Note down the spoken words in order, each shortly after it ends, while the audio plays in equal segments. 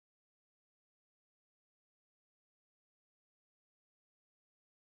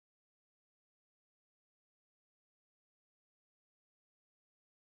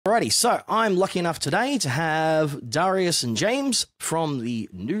Alrighty, so I'm lucky enough today to have Darius and James from the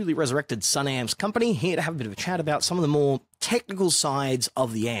newly resurrected Sunn Amps company here to have a bit of a chat about some of the more technical sides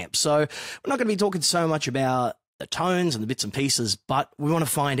of the amp. So we're not going to be talking so much about the tones and the bits and pieces, but we want to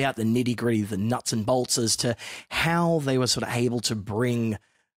find out the nitty-gritty, the nuts and bolts as to how they were sort of able to bring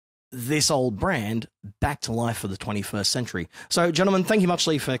this old brand back to life for the 21st century. So, gentlemen, thank you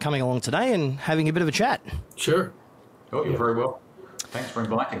muchly for coming along today and having a bit of a chat. Sure. Oh, you're very welcome. Thanks for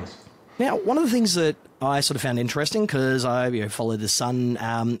inviting us. Now, one of the things that I sort of found interesting, because I follow the Sunn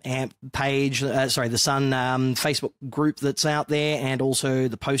Amp page, the Sunn Facebook group that's out there, and also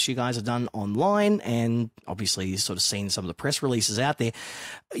the posts you guys have done online, and obviously sort of seen some of the press releases out there.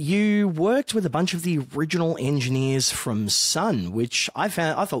 You worked with a bunch of the original engineers from Sunn, which I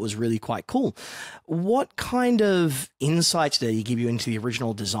thought was really quite cool. What kind of insights did they give you into the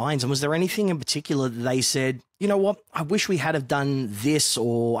original designs, and was there anything in particular that they said, you know what, I wish we had have done this,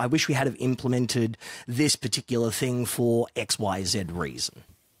 or I wish we had have implemented this particular thing for XYZ reason?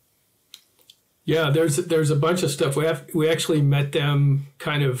 Yeah, there's a bunch of stuff. We actually met them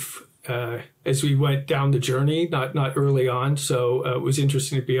kind of as we went down the journey, not early on. So it was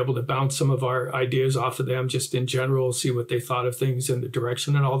interesting to be able to bounce some of our ideas off of them, just in general, see what they thought of things and the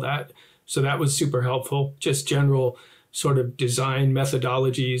direction and all that. So that was super helpful. Just general sort of design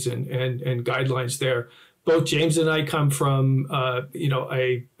methodologies and guidelines there. Both James and I come from, a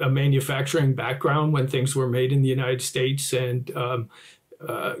manufacturing background when things were made in the United States, and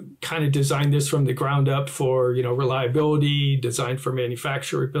kind of designed this from the ground up for, reliability, designed for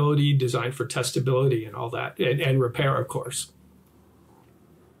manufacturability, designed for testability and all that, and repair, of course.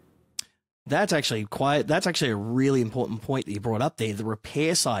 That's actually a really important point that you brought up there, the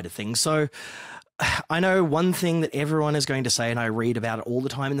repair side of things. So I know one thing that everyone is going to say, and I read about it all the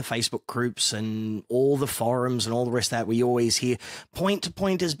time in the Facebook groups and all the forums and all the rest of that, we always hear point to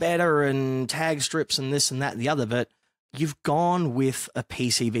point is better and tag strips and this and that and the other, but you've gone with a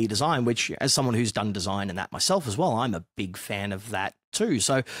PCB design, which, as someone who's done design and that myself as well, I'm a big fan of that too.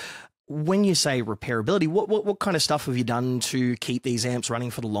 So when you say repairability, what kind of stuff have you done to keep these amps running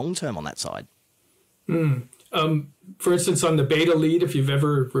for the long term on that side? For instance, on the beta lead, if you've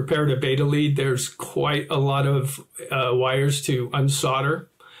ever repaired a beta lead, there's quite a lot of wires to unsolder.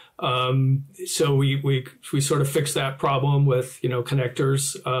 So we sort of fixed that problem with,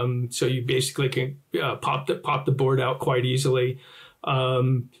 connectors. So you basically can pop the board out quite easily.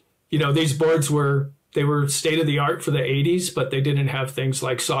 These boards were state of the art for the 80s, but they didn't have things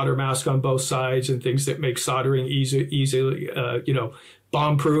like solder mask on both sides and things that make soldering easily,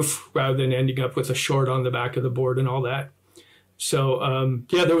 bomb proof, rather than ending up with a short on the back of the board and all that. So,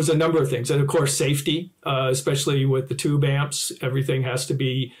 there was a number of things. And of course, safety, especially with the tube amps, everything has to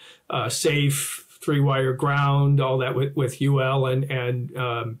be safe, 3-wire ground, all that with UL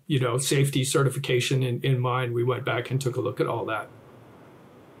and safety certification in mind. We went back and took a look at all that.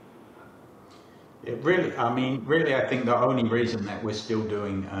 Really, I think the only reason that we're still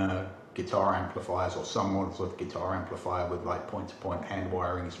doing guitar amplifiers, or some models of guitar amplifier with like point-to-point hand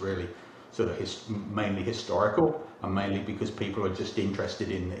wiring, is really sort of mainly historical, and mainly because people are just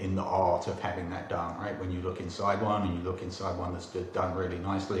interested in the art of having that done, right? When you look inside one, and you look inside one that's done really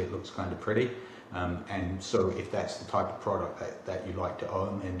nicely, it looks kind of pretty. And so if that's the type of product that you like to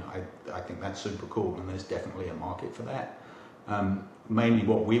own, then I think that's super cool, and there's definitely a market for that. Mainly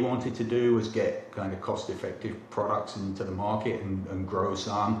what we wanted to do was get kind of cost-effective products into the market and grow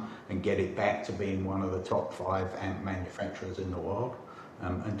some and get it back to being one of the top 5 amp manufacturers in the world.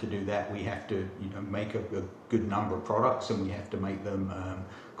 And to do that, we have to make a good number of products, and we have to make them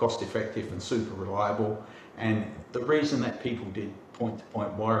cost-effective and super reliable. And the reason that people did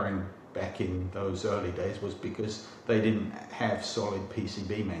point-to-point wiring back in those early days was because they didn't have solid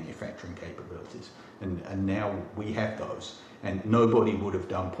PCB manufacturing capabilities. And now we have those. And nobody would have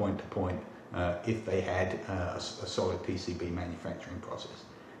done point-to-point if they had a solid PCB manufacturing process.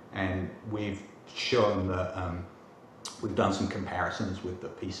 And we've shown that we've done some comparisons with the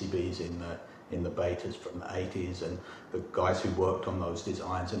PCBs in the betas from the 80s and the guys who worked on those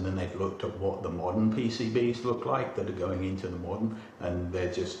designs, and then they've looked at what the modern PCBs look like that are going into the modern, and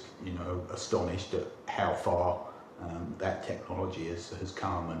they're just astonished at how far that technology has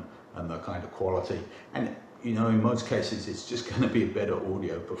come and the kind of quality. And in most cases, it's just going to be a better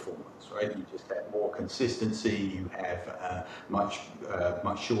audio performance, right? You just have more consistency, you have much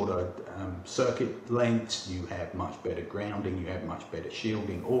shorter circuit lengths, you have much better grounding, you have much better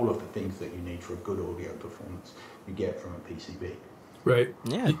shielding, all of the things that you need for a good audio performance you get from a PCB. Right.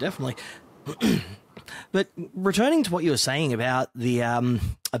 Yeah, definitely. But returning to what you were saying about the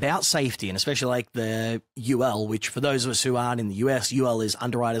about safety, and especially like the UL, which for those of us who aren't in the US, UL is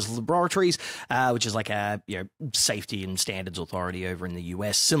Underwriters Laboratories, which is like a safety and standards authority over in the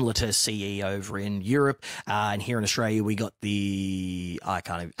US, similar to CE over in Europe, and here in Australia we got the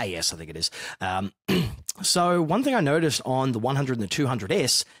AS, I think it is. So one thing I noticed on the 100 and the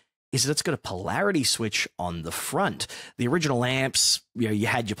 200S is that it's got a polarity switch on the front. The original amps, you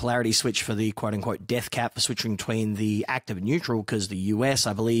had your polarity switch for the quote-unquote death cap for switching between the active and neutral, because the US,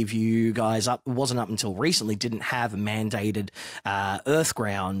 I believe you guys wasn't up until recently, didn't have a mandated earth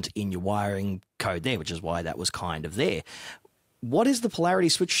ground in your wiring code there, which is why that was kind of there. What is the polarity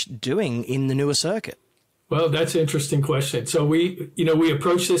switch doing in the newer circuit? Well, that's an interesting question. So we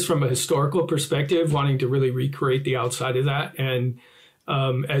approach this from a historical perspective, wanting to really recreate the outside of that. And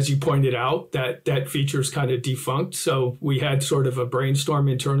as you pointed out, that feature is kind of defunct. So we had sort of a brainstorm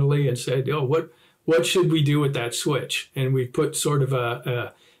internally and said, what should we do with that switch? And we put sort of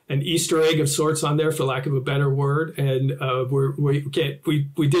an Easter egg of sorts on there, for lack of a better word. And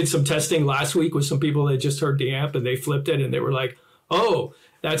we did some testing last week with some people that just heard the amp and they flipped it and they were like, oh,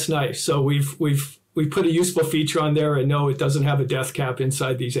 that's nice. So we've put a useful feature on there, and no, it doesn't have a death cap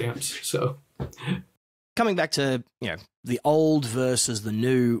inside these amps. So coming back to, the old versus the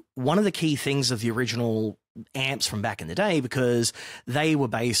new, one of the key things of the original amps from back in the day, because they were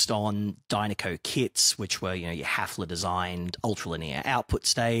based on Dynaco kits, which were, your Hafler designed ultralinear output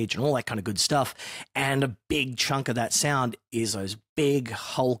stage and all that kind of good stuff. And a big chunk of that sound is those big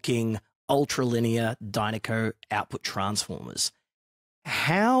hulking ultralinear Dynaco output transformers.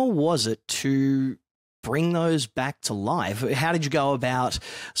 How was it to bring those back to life? How did you go about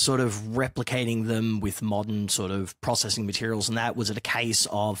sort of replicating them with modern sort of processing materials and that? Was it a case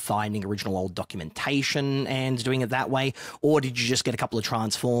of finding original old documentation and doing it that way? Or did you just get a couple of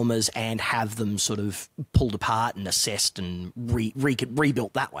transformers and have them sort of pulled apart and assessed and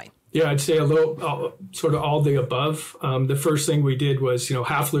rebuilt that way? Yeah, I'd say a little, sort of all the above. The first thing we did was,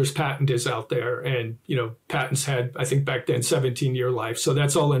 Hafler's patent is out there, and, patents had, I think back then, 17-year life. So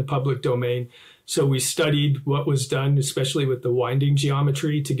that's all in public domain. So we studied what was done, especially with the winding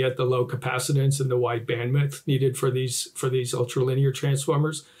geometry, to get the low capacitance and the wide bandwidth needed for these ultralinear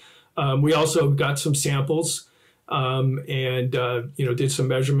transformers. We also got some samples and did some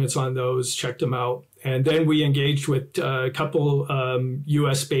measurements on those, checked them out. And then we engaged with a couple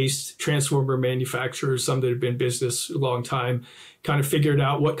US-based transformer manufacturers, some that have been in business a long time, kind of figured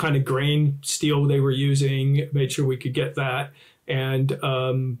out what kind of grain steel they were using, made sure we could get that,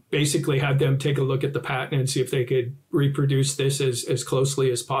 and basically had them take a look at the patent and see if they could reproduce this as closely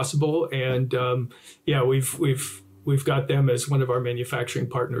as possible. And we've got them as one of our manufacturing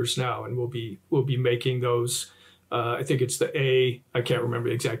partners now, and we'll be making those. I think it's the A. I can't remember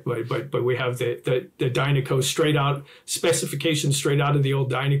the exact way, but we have the Dynaco straight out specification straight out of the old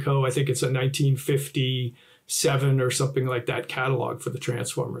Dynaco. I think it's a 1957 or something like that catalog for the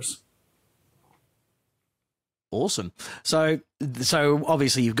transformers. Awesome. So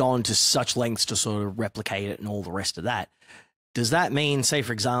obviously you've gone to such lengths to sort of replicate it and all the rest of that. Does that mean, say,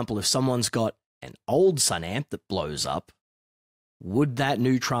 for example, if someone's got an old Sunn amp that blows up, would that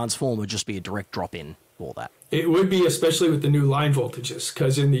new transformer just be a direct drop-in for that? It would be, especially with the new line voltages,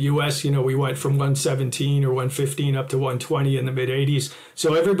 because in the US, we went from 117 or 115 up to 120 in the mid-80s.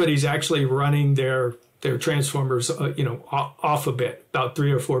 So everybody's actually running their transformers, off a bit, about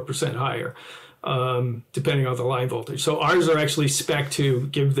 3 or 4% higher, depending on the line voltage. So ours are actually spec'd to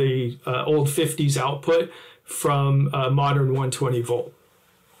give the old 50s output from modern 120 volt.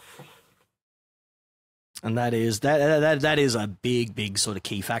 And that is a big sort of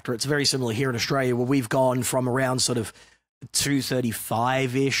key factor. It's very similar here in Australia, where we've gone from around sort of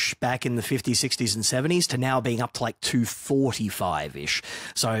 235-ish back in the 50s, 60s, and 70s to now being up to like 245-ish.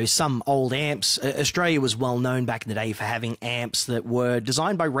 So some old amps. Australia was well known back in the day for having amps that were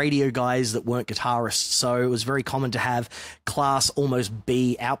designed by radio guys that weren't guitarists. So it was very common to have class almost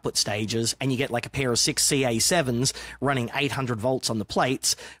B output stages, and you get like a pair of 6 CA7s running 800 volts on the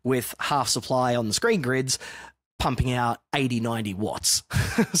plates with half supply on the screen grids, pumping out 80, 90 watts.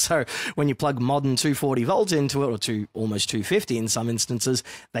 So when you plug modern 240 volts into it, or almost 250 in some instances,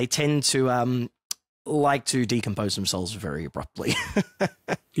 they tend to like to decompose themselves very abruptly.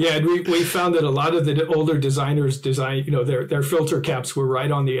 Yeah, and we found that a lot of the older designers their filter caps were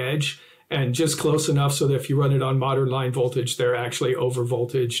right on the edge and just close enough so that if you run it on modern line voltage, they're actually over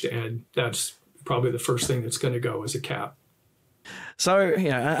voltaged, and that's probably the first thing that's going to go as a cap. So,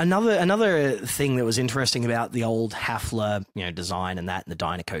 another thing that was interesting about the old Hafler, design and the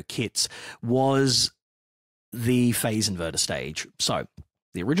Dynaco kits was the phase inverter stage. So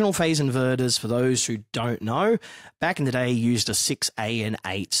The original phase inverters, for those who don't know, back in the day used a 6A and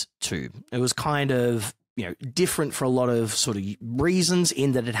 8 tube. It was kind of, different for a lot of sort of reasons,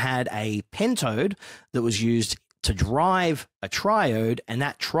 in that it had a pentode that was used to drive a triode, and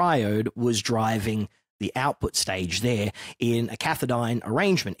that triode was driving the output stage there in a cathodyne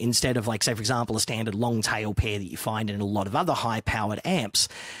arrangement, instead of, like, say, for example, a standard long tail pair that you find in a lot of other high-powered amps.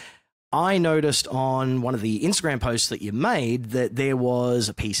 I noticed on one of the Instagram posts that you made that there was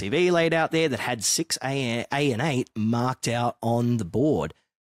a PCB laid out there that had 6A and 8 marked out on the board.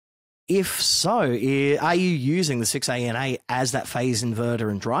 If so, are you using the 6A and 8 as that phase inverter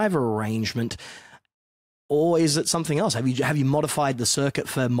and driver arrangement, or is it something else? Have you modified the circuit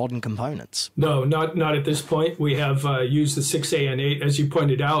for modern components? No, not at this point. We have used the 6A and 8, as you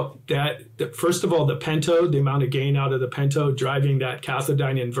pointed out. That first of all, the pentode, the amount of gain out of the pentode driving that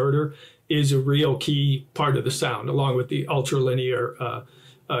cathodyne inverter, is a real key part of the sound, along with the ultralinear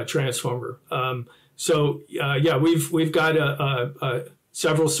transformer. We've got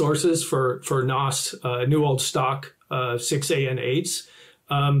several sources for NOS, new old stock 6A and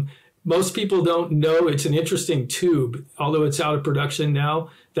 8s. Most people don't know it's an interesting tube, although it's out of production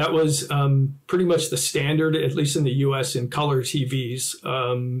now. That was pretty much the standard, at least in the US, in color TVs.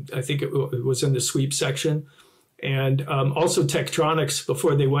 I think it was in the sweep section. And also Tektronix,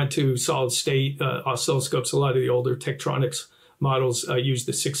 before they went to solid state oscilloscopes, a lot of the older Tektronix models used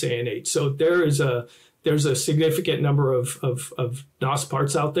the 6A and 8. So there's a significant number of NOS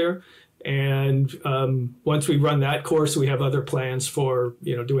parts out there. And once we run that course, we have other plans for,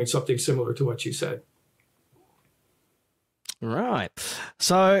 doing something similar to what you said. Right.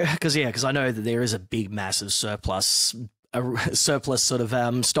 So, because I know that there is a big, massive surplus sort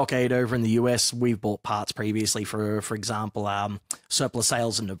of stockade over in the US. We've bought parts previously for example, surplus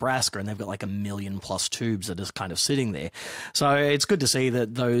sales in Nebraska, and they've got like 1 million plus tubes that is kind of sitting there. So it's good to see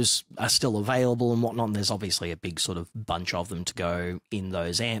that those are still available and whatnot. And there's obviously a big sort of bunch of them to go in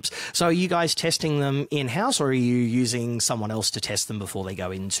those amps. So are you guys testing them in-house, or are you using someone else to test them before they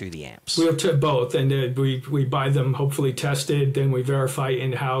go into the amps? We'll test both, and we buy them hopefully tested, then we verify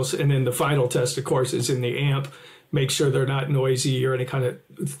in-house, and then the final test, of course, is in the amp. Make sure they're not noisy or any kind of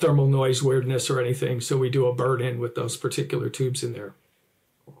thermal noise weirdness or anything. So we do a burn-in with those particular tubes in there.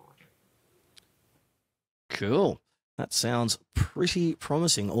 Cool. That sounds pretty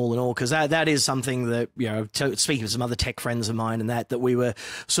promising all in all, because that is something that, speaking of some other tech friends of mine and that we were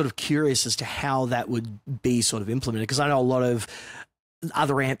sort of curious as to how that would be sort of implemented, because I know a lot of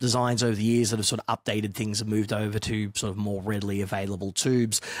other amp designs over the years that have sort of updated things and moved over to sort of more readily available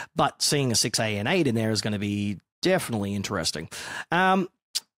tubes, but seeing a 6A and 8 in there is going to be definitely interesting.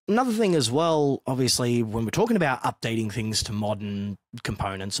 Another thing as well, obviously, when we're talking about updating things to modern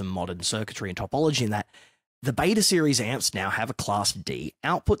components and modern circuitry and topology, and that the beta series amps now have a Class D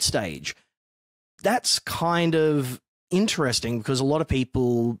output stage. That's kind of interesting, because a lot of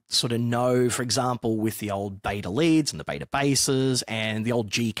people sort of know, for example, with the old beta leads and the beta basses and the old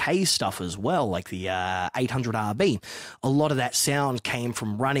GK stuff as well, like the 800RB, a lot of that sound came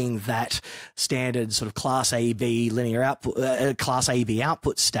from running that standard sort of Class AB linear output, Class AB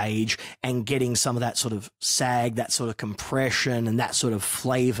output stage, and getting some of that sort of sag, that sort of compression and that sort of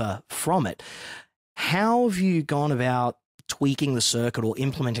flavor from it. How have you gone about tweaking the circuit or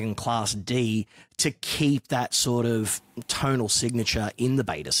implementing Class D to keep that sort of tonal signature in the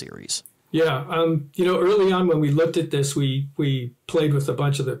beta series? Yeah, early on when we looked at this, we played with a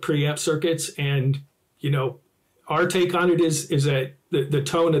bunch of the preamp circuits, and our take on it is that the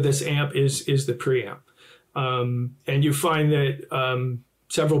tone of this amp is the preamp, and you find that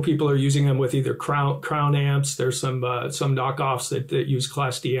several people are using them with either crown amps. There's some knockoffs that use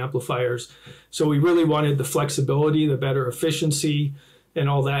Class D amplifiers. So we really wanted the flexibility, the better efficiency, and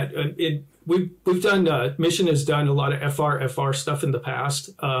all that. We've done, Mission has done a lot of FR stuff in the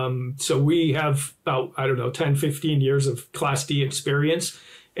past. So we have about, 10, 15 years of Class D experience.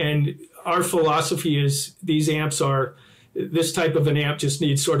 And our philosophy is this type of an amp just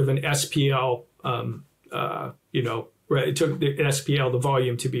needs sort of an SPL, it took the SPL, the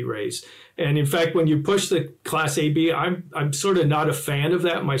volume, to be raised. And in fact, when you push the Class AB, I'm sort of not a fan of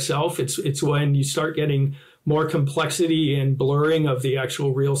that myself. It's when you start getting more complexity and blurring of the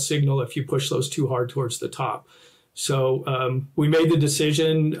actual real signal if you push those too hard towards the top. So we made the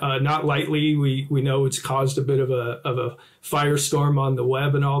decision, not lightly. We know it's caused a bit of a firestorm on the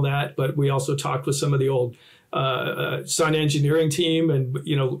web and all that, but we also talked with some of the old Sunn engineering team. And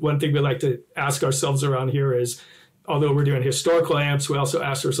one thing we like to ask ourselves around here is, although we're doing historical amps, we also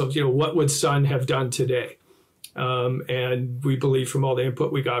ask ourselves, what would Sunn have done today? And we believe from all the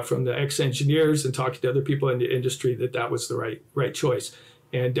input we got from the ex-engineers and talking to other people in the industry that was the right choice.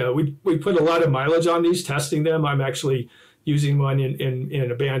 And we put a lot of mileage on these, testing them. I'm actually using one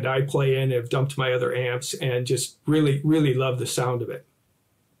in a band I play in. I've dumped my other amps and just really, really love the sound of it.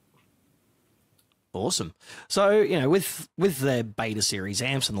 Awesome. So, with the beta series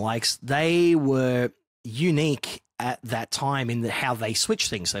amps and the likes, they were unique at that time in how they switched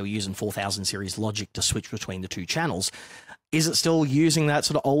things. They were using 4000 series logic to switch between the two channels. Is it still using that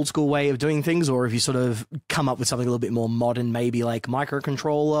sort of old school way of doing things, or have you sort of come up with something a little bit more modern, maybe like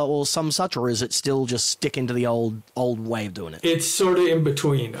microcontroller or some such, or is it still just sticking to the old way of doing it? It's sort of in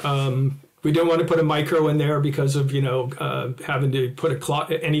between. We don't want to put a micro in there because of, having to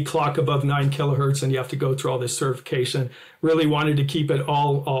put any clock above 9 kilohertz, and you have to go through all this certification. Really wanted to keep it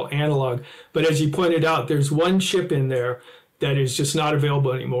all analog. But as you pointed out, there's one chip in there that is just not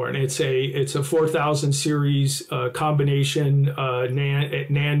available anymore, and it's a 4000 series combination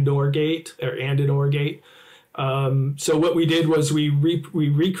NAND OR gate or AND and OR gate. So what we did was we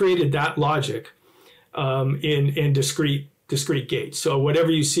recreated that logic in discrete gates. So whatever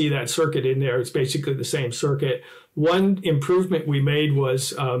you see that circuit in there, it's basically the same circuit. One improvement we made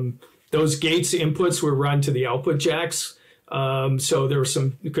was those gates inputs were run to the output jacks. So there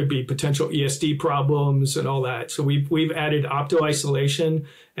could be potential ESD problems and all that. So we've added opto isolation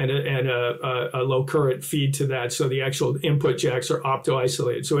and a low current feed to that. So the actual input jacks are opto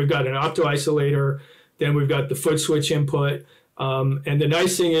isolated. So we've got an opto isolator, then we've got the foot switch input. And the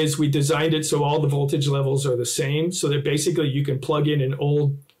nice thing is we designed it so all the voltage levels are the same, so that basically you can plug in an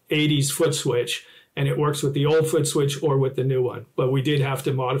old 80s foot switch and it works with the old foot switch or with the new one. But we did have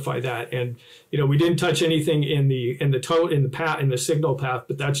to modify that, and we didn't touch anything in the signal path,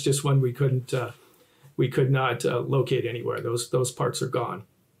 but that's just when we could not locate anywhere. Those parts are gone.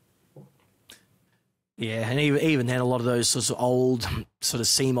 Yeah, and even then, a lot of those sorts of old sort of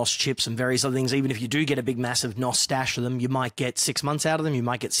CMOS chips and various other things, even if you do get a big, massive NOS stash of them, you might get 6 months out of them, you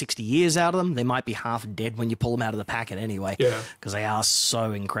might get 60 years out of them. They might be half dead when you pull them out of the packet anyway, because they are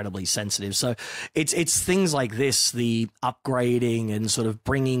so incredibly sensitive. So it's things like this, the upgrading and sort of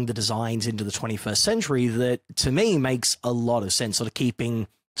bringing the designs into the 21st century that, to me, makes a lot of sense, sort of keeping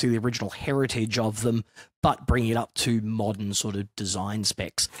to the original heritage of them, but bring it up to modern sort of design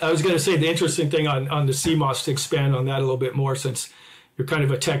specs. I was going to say the interesting thing on the CMOS, to expand on that a little bit more, since you're kind of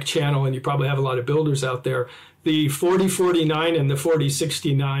a tech channel and you probably have a lot of builders out there, the 4049 and the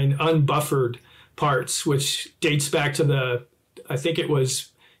 4069 unbuffered parts, which dates back to I think it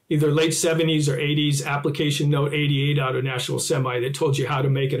was either late 70s or 80s, application note 88 out of National Semi that told you how to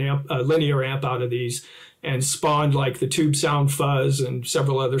make a linear amp out of these, and spawned like the tube sound fuzz and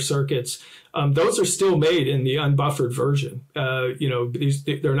several other circuits. Those are still made in the unbuffered version.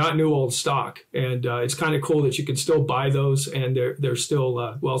 They're not new old stock, and it's kind of cool that you can still buy those, and they're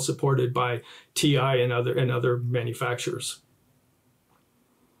still well supported by TI and other manufacturers.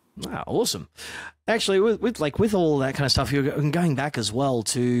 Wow, awesome. Actually, with all that kind of stuff, you're going back as well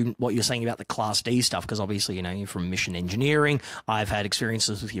to what you're saying about the Class D stuff, because obviously, you're from Mission Engineering. I've had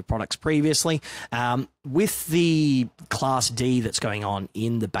experiences with your products previously. With the Class D that's going on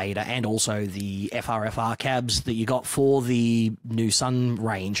in the beta, and also the FRFR cabs that you got for the new Sunn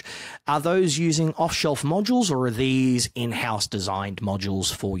range, are those using off-shelf modules, or are these in-house designed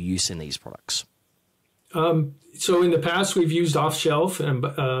modules for use in these products? So in the past, we've used off-shelf,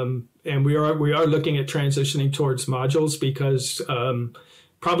 and we are looking at transitioning towards modules, because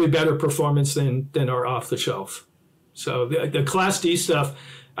probably better performance than our off-the-shelf. So the Class D stuff,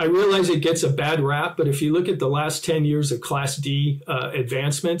 I realize it gets a bad rap, but if you look at the last 10 years of Class D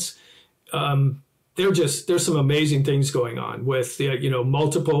advancements, there's some amazing things going on with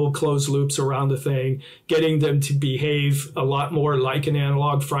multiple closed loops around the thing, getting them to behave a lot more like an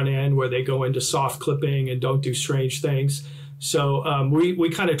analog front end, where they go into soft clipping and don't do strange things. So we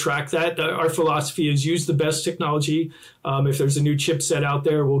kind of track that. Our philosophy is use the best technology. If there's a new chipset out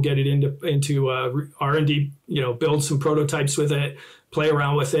there, we'll get it into R&D, build some prototypes with it, play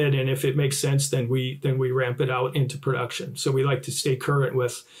around with it, and if it makes sense, then we ramp it out into production. So we like to stay current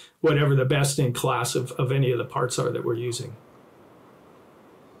with whatever the best in class of any of the parts are that we're using.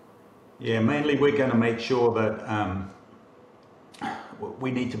 Yeah, mainly we're going to make sure that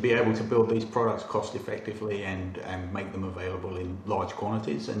we need to be able to build these products cost effectively and make them available in large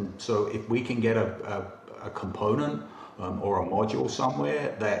quantities. And so if we can get a component or a module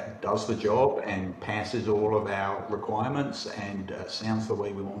somewhere that does the job and passes all of our requirements and sounds the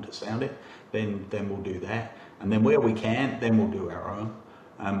way we want to sound it, then we'll do that. And then where we can, then we'll do our own.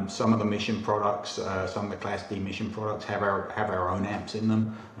 Some of the Mission products, some of the Class D Mission products have our own amps in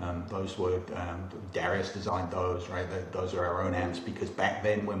them. Those were Darius designed those, right? Those are our own amps, because back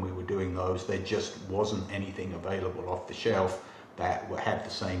then when we were doing those, there just wasn't anything available off the shelf that had the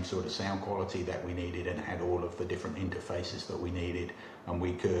same sort of sound quality that we needed and had all of the different interfaces that we needed, and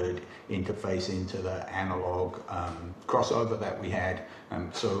we could interface into the analog crossover that we had.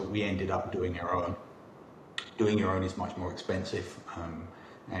 So we ended up doing our own. Doing your own is much more expensive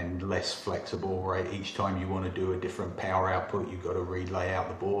and less flexible, right? Each time you want to do a different power output, you've got to relay out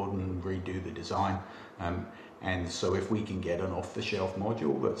the board and redo the design. And so if we can get an off-the-shelf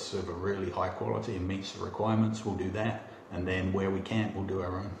module that's sort of really high quality and meets the requirements, we'll do that. And then where we can't, we'll do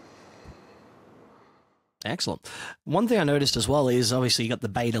our own. Excellent. One thing I noticed as well is obviously you got the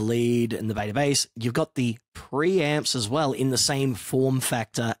beta lead and the beta bass. You've got the preamps as well in the same form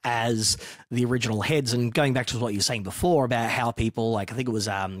factor as the original heads. And going back to what you were saying before about how people, like I think it was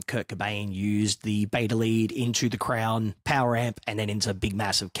Kurt Cobain, used the beta lead into the Crown power amp and then into big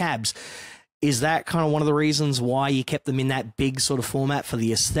massive cabs. Is that kind of one of the reasons why you kept them in that big sort of format for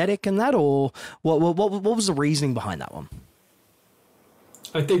the aesthetic and that, or what was the reasoning behind that one?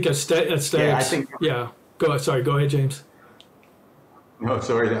 I think aesthetics. Yeah, I think. Yeah. Go ahead, James. No,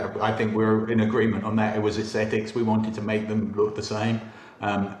 sorry. I think we're in agreement on that. It was aesthetics. We wanted to make them look the same.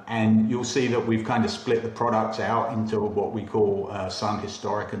 And you'll see that we've kind of split the products out into what we call Sunn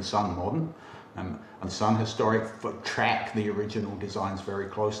Historic and Sunn Modern. And Sunn Historic track the original designs very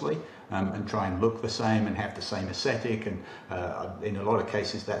closely and try and look the same and have the same aesthetic. And in a lot of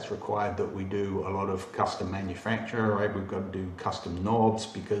cases, that's required that we do a lot of custom manufacture, right? We've got to do custom knobs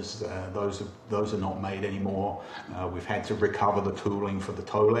because those are not made anymore. We've had to recover the tooling for the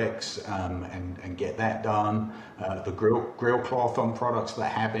Tolex and get that done. The grill cloth on products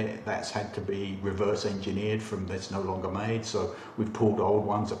that have it, that's had to be reverse engineered from that's no longer made. So we've pulled old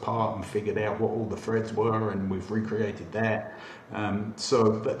ones apart and figured out what all the threads were, and we've recreated that.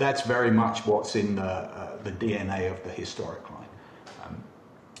 So that's very much what's in the DNA of the historic line.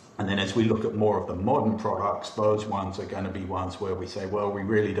 And then as we look at more of the modern products, those ones are going to be ones where we say, well, we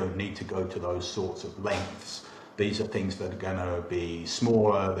really don't need to go to those sorts of lengths. These are things that are going to be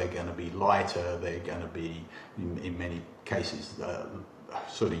smaller, they're going to be lighter, they're going to be, in many cases,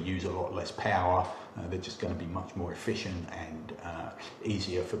 sort of use a lot less power. They're just going to be much more efficient and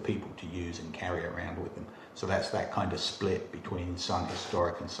easier for people to use and carry around with them. So that's that kind of split between Sunn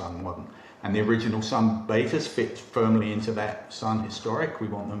Historic and Sunn Modern. And the original Sunn Betas fit firmly into that Sunn Historic. We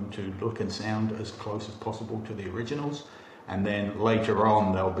want them to look and sound as close as possible to the originals. And then later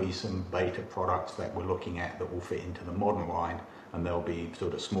on, there'll be some beta products that we're looking at that will fit into the modern line, and they'll be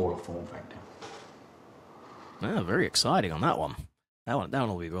sort of smaller form factor. Yeah, very exciting on that one. That one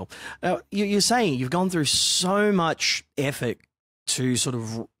will be cool. Now, you're saying you've gone through so much effort to sort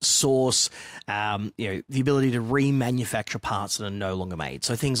of source, the ability to remanufacture parts that are no longer made.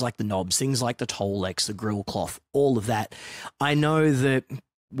 So things like the knobs, things like the Tolex, the grill cloth, all of that. I know that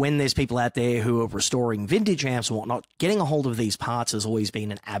when there's people out there who are restoring vintage amps and whatnot, getting a hold of these parts has always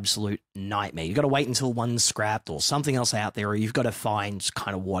been an absolute nightmare. You've got to wait until one's scrapped or something else out there, or you've got to find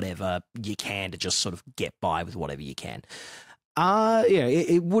kind of whatever you can to just sort of get by with whatever you can.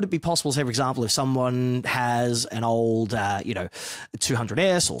 Would it be possible, say, for example, if someone has an old,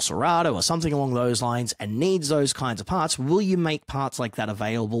 200S or Serato or something along those lines and needs those kinds of parts, will you make parts like that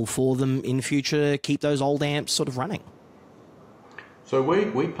available for them in future, keep those old amps sort of running? So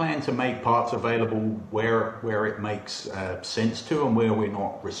we plan to make parts available where it makes sense to and where we're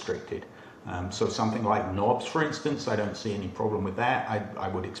not restricted. So something like knobs, for instance, I don't see any problem with that. I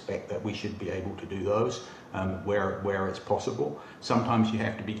would expect that we should be able to do those where it's possible. Sometimes you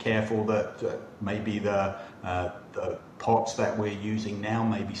have to be careful that maybe the pots that we're using now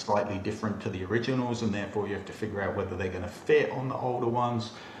may be slightly different to the originals, and therefore you have to figure out whether they're going to fit on the older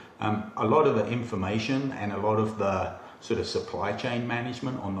ones. A lot of the information and a lot of the sort of supply chain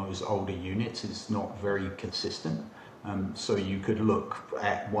management on those older units is not very consistent. So you could look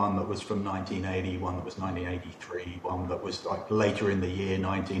at one that was from 1980, one that was 1983, one that was like later in the year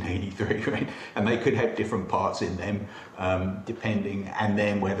 1983, right? And they could have different parts in them, depending, and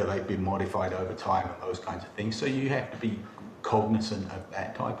then whether they've been modified over time and those kinds of things. So you have to be cognizant of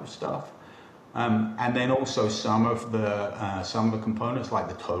that type of stuff. And then also some of the components, like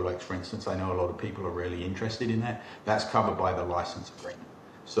the Tolex, for instance, I know a lot of people are really interested in that. That's covered by the license agreement.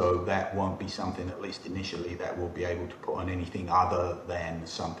 So that won't be something, at least initially, that we'll be able to put on anything other than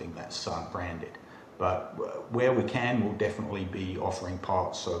something that's Sunn branded. But where we can, we'll definitely be offering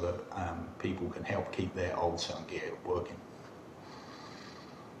parts so that people can help keep their old Sunn gear working.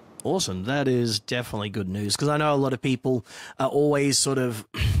 Awesome. That is definitely good news, because I know a lot of people are always sort of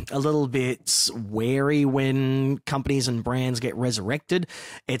a little bit wary when companies and brands get resurrected.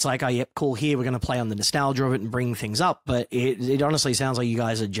 It's like, oh, yep, cool, here, we're going to play on the nostalgia of it and bring things up. But it honestly sounds like you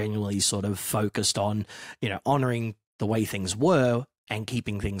guys are genuinely sort of focused on, honoring the way things were and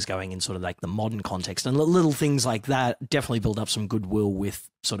keeping things going in sort of like the modern context. And little things like that definitely build up some goodwill with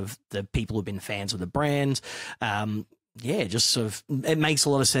sort of the people who've been fans of the brand. Yeah, just sort of, it makes a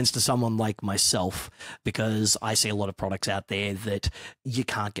lot of sense to someone like myself, because I see a lot of products out there that you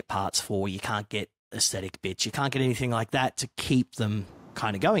can't get parts for, you can't get aesthetic bits, you can't get anything like that to keep them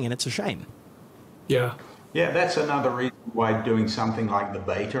kind of going, and it's a shame. Yeah. Yeah, that's another reason why doing something like the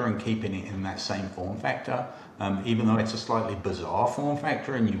beta and keeping it in that same form factor, even though it's a slightly bizarre form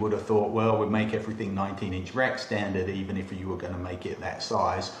factor, and you would have thought, well, we make everything 19-inch rack standard, even if you were going to make it that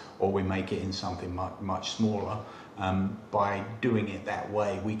size, or we make it in something much smaller. By doing it that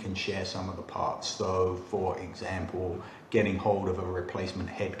way, we can share some of the parts. So, for example, getting hold of a replacement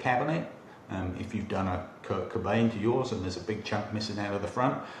head cabinet. If you've done a Kurt Cobain to yours and there's a big chunk missing out of the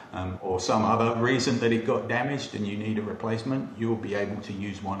front, or some other reason that it got damaged and you need a replacement, you'll be able to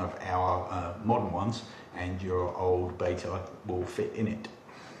use one of our modern ones, and your old beta will fit in it.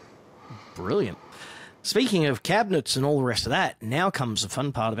 Brilliant. Speaking of cabinets and all the rest of that, now comes the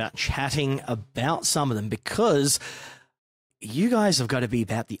fun part about chatting about some of them, because you guys have got to be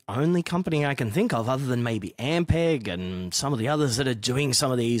about the only company I can think of, other than maybe Ampeg and some of the others, that are doing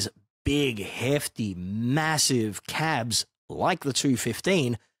some of these big, hefty, massive cabs like the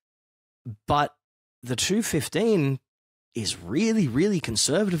 215. But the 215 is really, really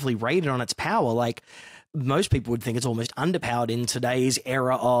conservatively rated on its power. Like, most people would think it's almost underpowered in today's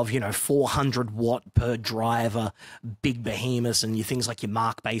era of, 400 watt per driver, big behemoths, and your things like your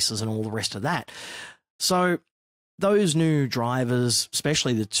Mark bases and all the rest of that. So those new drivers,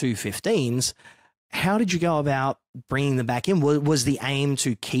 especially the 215s, how did you go about bringing them back in? Was the aim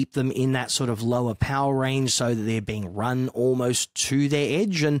to keep them in that sort of lower power range so that they're being run almost to their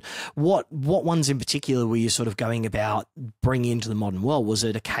edge? And what ones in particular were you sort of going about bringing into the modern world? Was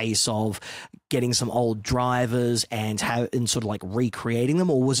it a case of getting some old drivers and sort of like recreating them,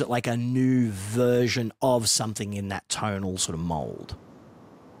 or was it like a new version of something in that tonal sort of mold?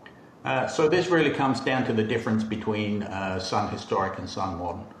 So this really comes down to the difference between Sunn Historic and Sunn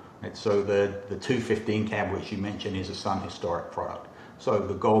Modern. So the 215 cab, which you mentioned, is a Sunn Historic product. So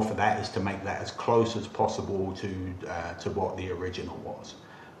the goal for that is to make that as close as possible to what the original was.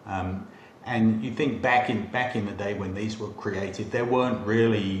 And you think back in the day when these were created, there weren't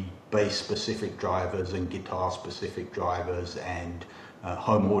really bass-specific drivers and guitar-specific drivers and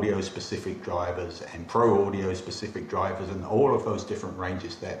home audio-specific drivers and pro audio-specific drivers, and all of those different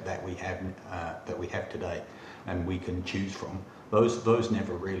ranges that we have today, and we can choose from. Those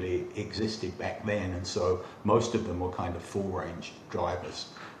never really existed back then, and so most of them were kind of full range drivers,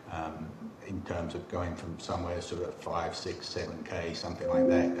 in terms of going from somewhere sort of 5, 6, 7K, something like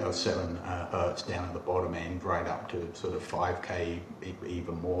that, or 7 hertz down at the bottom end, right up to sort of 5K,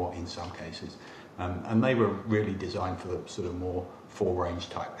 even more in some cases. And they were really designed for the sort of more full range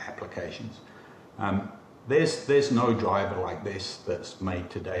type applications. There's no driver like this that's made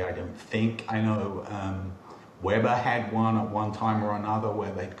today, I don't think. I know Weber had one at one time or another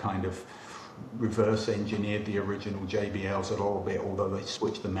where they'd kind of reverse engineered the original JBLs a little bit, although they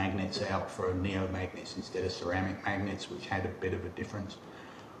switched the magnets out for neo magnets instead of ceramic magnets, which had a bit of a difference.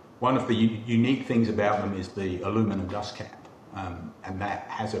 One of the unique things about them is the aluminum dust cap, and that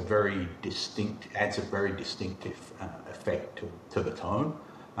has adds a very distinctive effect to the tone,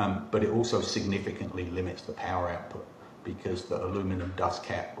 but it also significantly limits the power output, because the aluminum dust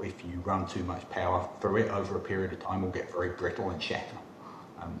cap, if you run too much power through it over a period of time, will get very brittle and shatter.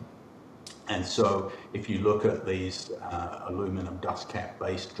 And so if you look at these aluminum dust cap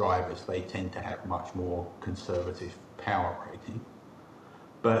based drivers, they tend to have much more conservative power rating.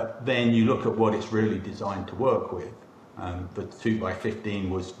 But then you look at what it's really designed to work with. The 2x15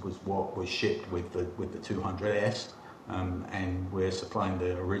 was what was shipped with the 200S. And we're supplying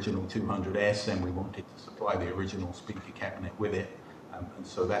the original 200S, and we wanted to supply the original speaker cabinet with it, and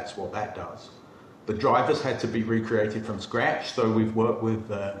so that's what that does. The drivers had to be recreated from scratch, so we've worked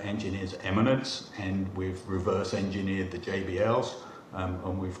with engineers Eminence, and we've reverse engineered the JBLs,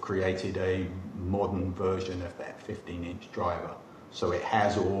 and we've created a modern version of that 15-inch driver. So it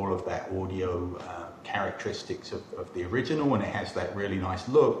has all of that audio characteristics of the original, and it has that really nice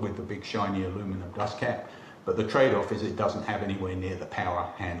look with the big shiny aluminum dust cap. But the trade-off is it doesn't have anywhere near the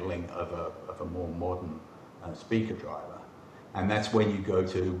power handling of a more modern speaker driver. And that's when you go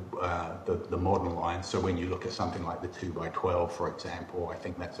to the modern line. So when you look at something like the 2x12, for example, I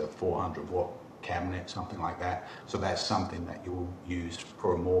think that's a 400-watt cabinet, something like that. So that's something that you'll use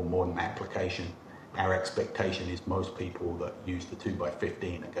for a more modern application. Our expectation is most people that use the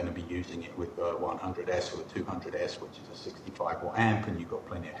 2x15 are going to be using it with the 100S or the 200S, which is a 65-watt amp, and you've got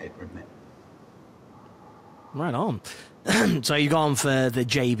plenty of headroom there. Right on. So you've gone for the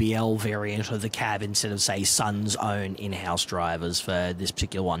JBL variant of the cab instead of, say, Sunn's own in-house drivers for this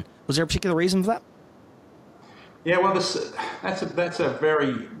particular one. Was there a particular reason for that? Yeah, well, that's a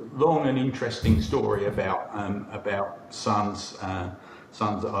very long and interesting story about Sunn's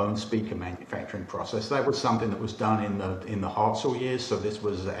own speaker manufacturing process. That was something that was done in the Hartzell years. So this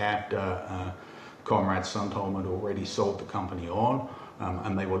was after Conrad Suntholm had already sold the company on,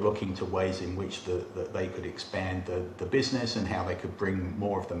 and they were looking to ways in which that they could expand the business and how they could bring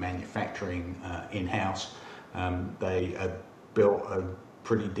more of the manufacturing in-house. They built a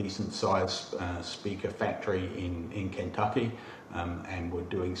pretty decent sized speaker factory in Kentucky, and were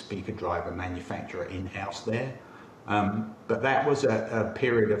doing speaker driver manufacture in-house there. But that was a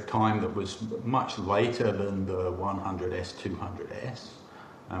period of time that was much later than the 100S, 200S.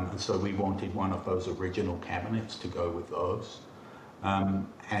 And so we wanted one of those original cabinets to go with those.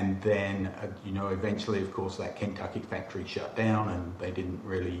 And then, eventually, of course, that Kentucky factory shut down and they didn't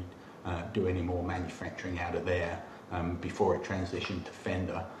really do any more manufacturing out of there before it transitioned to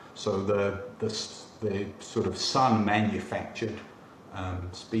Fender. So the sort of Sunn manufactured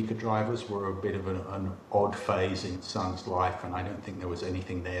speaker drivers were a bit of an odd phase in Sunn's life, and I don't think there was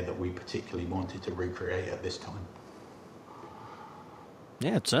anything there that we particularly wanted to recreate at this time.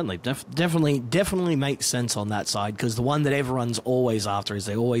 Yeah, it certainly definitely makes sense on that side, because the one that everyone's always after is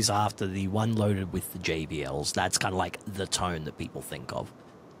they're always after the one loaded with the JBLs. That's kind of like the tone that people think of.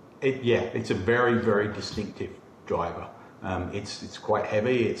 It's a very, very distinctive driver. It's quite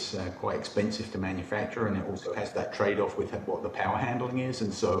heavy, it's quite expensive to manufacture, and it also has that trade-off with what the power handling is,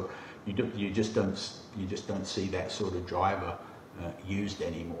 and so you just don't see that sort of driver used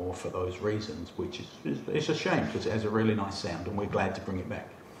anymore for those reasons, which is a shame because it has a really nice sound, and we're glad to bring it back.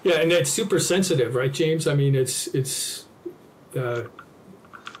 Yeah, and it's super sensitive, right, James? I mean, it's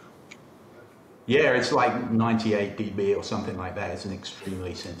yeah, it's like 98 dB or something like that. It's an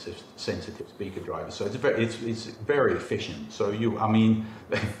extremely sensitive speaker driver, so it's very efficient. So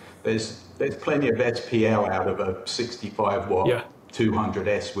there's plenty of SPL out of a 65 watt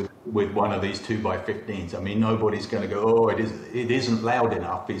 200S with one of these 2x15s. I mean, nobody's going to go, oh, it isn't loud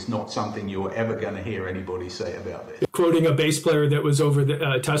enough. It's not something you're ever going to hear anybody say about this. Quoting a bass player that was over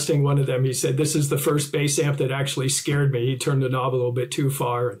testing one of them, he said, "This is the first bass amp that actually scared me." He turned the knob a little bit too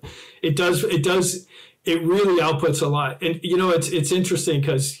far. It really outputs a lot. And it's interesting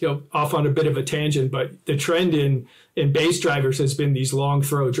because off on a bit of a tangent, but the trend in bass drivers has been these long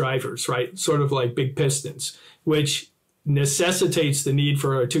throw drivers, right? Sort of like big pistons, which necessitates the need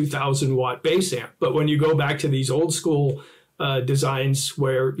for a 2,000 watt bass amp. But when you go back to these old school designs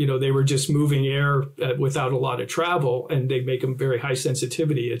where they were just moving air without a lot of travel, and they make them very high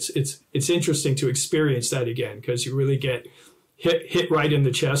sensitivity, it's interesting to experience that again, because you really get hit right in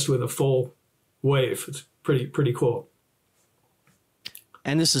the chest with a full wave. It's pretty cool.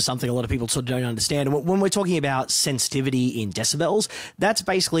 And this is something a lot of people sort of don't understand. When we're talking about sensitivity in decibels, that's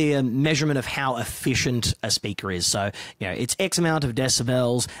basically a measurement of how efficient a speaker is. So, it's X amount of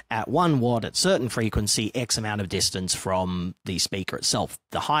decibels at 1 watt at certain frequency, X amount of distance from the speaker itself.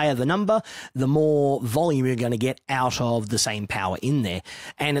 The higher the number, the more volume you're going to get out of the same power in there.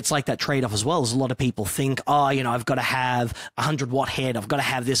 And it's like that trade-off as well, as a lot of people think, I've got to have a 100 watt head, I've got to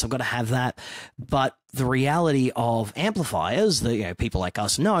have this, I've got to have that. But the reality of amplifiers that people like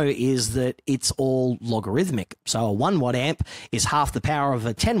us know is that it's all logarithmic. So a 1 watt amp is half the power of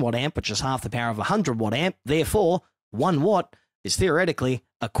a 10 watt amp, which is half the power of a 100 watt amp. Therefore, 1 watt is theoretically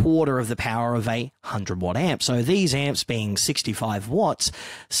a quarter of the power of a 100 watt amp. So these amps being 65 watts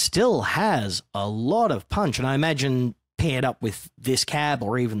still has a lot of punch. And I imagine paired up with this cab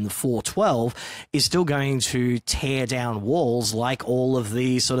or even the 412 is still going to tear down walls like all of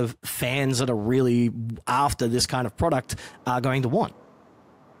these sort of fans that are really after this kind of product are going to want.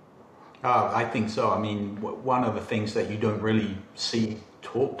 I think so. I mean, one of the things that you don't really see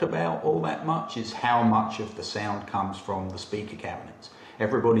talked about all that much is how much of the sound comes from the speaker cabinets.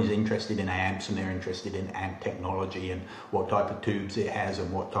 Everybody's interested in amps, and they're interested in amp technology and what type of tubes it has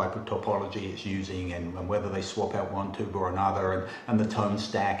and what type of topology it's using, and whether they swap out one tube or another, and the tone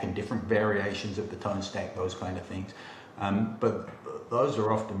stack and different variations of the tone stack, those kind of things. But those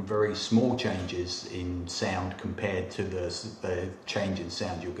are often very small changes in sound compared to the change in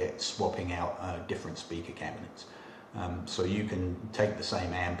sound you'll get swapping out different speaker cabinets. So you can take the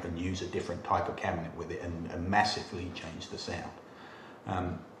same amp and use a different type of cabinet with it and massively change the sound.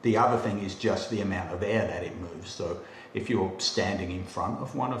 The other thing is just the amount of air that it moves. So if you're standing in front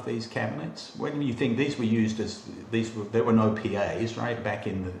of one of these cabinets, when you think these were used as there were no PAs, right, back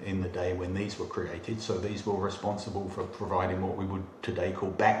in the day when these were created. So these were responsible for providing what we would today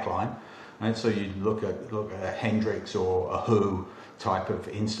call backline. right? So you look at a Hendrix or a Who type of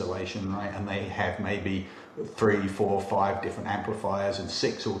installation, right? And they have maybe 3, 4, 5 different amplifiers and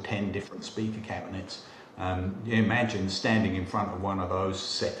 6 or 10 different speaker cabinets. You imagine standing in front of one of those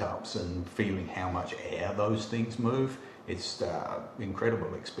setups and feeling how much air those things move. It's an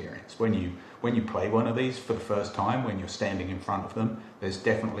incredible experience. When you play one of these for the first time, when you're standing in front of them, there's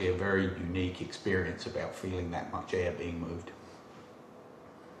definitely a very unique experience about feeling that much air being moved.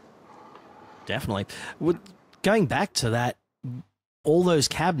 Definitely. Going back to that, all those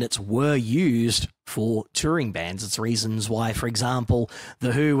cabinets were used for touring bands. It's reasons why, for example,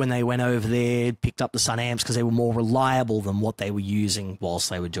 The Who, when they went over there, picked up the Sunn Amps because they were more reliable than what they were using whilst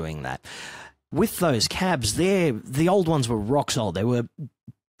they were doing that. With those cabs, the old ones were rock solid. They were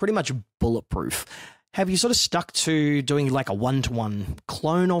pretty much bulletproof. Have you sort of stuck to doing like a one-to-one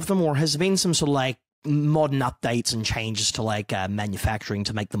clone of them, or has there been some sort of like modern updates and changes to like manufacturing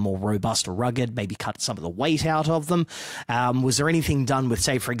to make them more robust or rugged, maybe cut some of the weight out of them? Was there anything done with,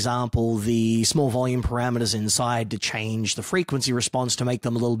 say, for example, the small volume parameters inside to change the frequency response to make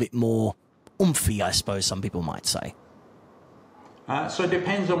them a little bit more oomphy, I suppose some people might say? So it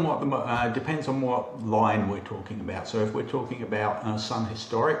depends on what line we're talking about. So if we're talking about Sunn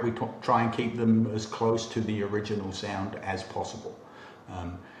Historic, we try and keep them as close to the original sound as possible.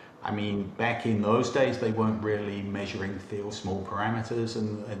 I mean, back in those days, they weren't really measuring field small parameters,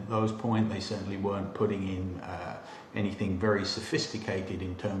 and at those points, they certainly weren't putting in anything very sophisticated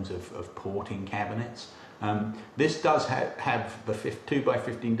in terms of porting cabinets. This does have the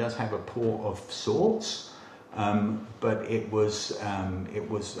 2x15 does have a port of sorts, but it was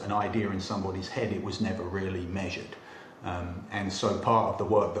an idea in somebody's head. It was never really measured. And so part of the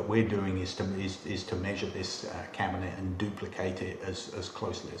work that we're doing is to measure this cabinet and duplicate it as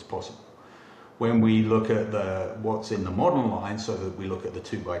closely as possible. When we look at what's in the modern line, so that we look at the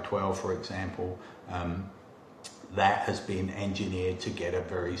 2x12, for example, that has been engineered to get a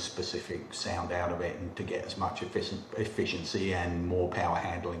very specific sound out of it and to get as much efficiency and more power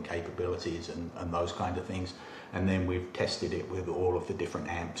handling capabilities and those kind of things. And then we've tested it with all of the different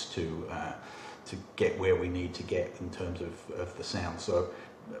amps to get where we need to get in terms of the sound. So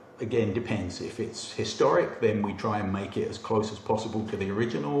again, depends. If it's historic, then we try and make it as close as possible to the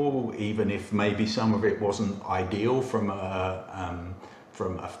original, even if maybe some of it wasn't ideal from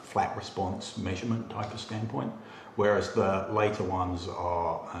a flat response measurement type of standpoint, whereas the later ones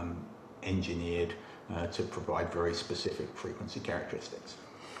are engineered to provide very specific frequency characteristics.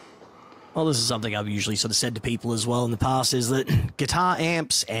 Well, this is something I've usually sort of said to people as well in the past, is that guitar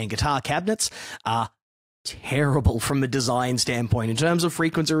amps and guitar cabinets are terrible from a design standpoint in terms of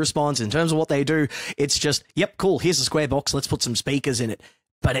frequency response, in terms of what they do. It's just, yep, cool, here's a square box, let's put some speakers in it.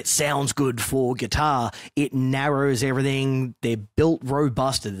 But it sounds good for guitar. It narrows everything. They're built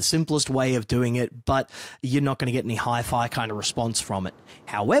robust. They're the simplest way of doing it, but you're not going to get any hi-fi kind of response from it.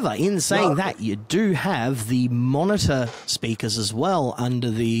 However, in saying that, you do have the monitor speakers as well under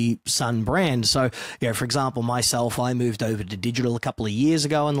the Sunn brand. So, you know, for example, myself, I moved over to digital a couple of years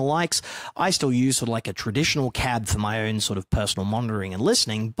ago and the likes. I still use sort of like a traditional cab for my own sort of personal monitoring and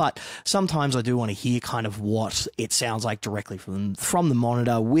listening, but sometimes I do want to hear kind of what it sounds like directly from the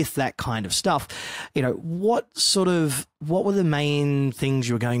monitor with that kind of stuff. You know, what were the main things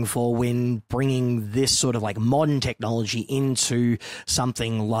you were going for when bringing this sort of like modern technology into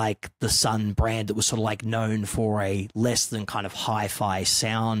something like the Sunn brand that was sort of like known for a less than kind of hi-fi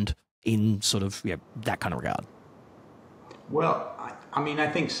sound in sort of, you know, that kind of regard? Well, I mean, I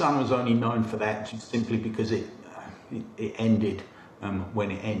think Sunn was only known for that simply because it ended when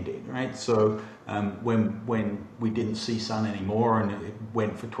it ended, right? So when we didn't see Sunn anymore and it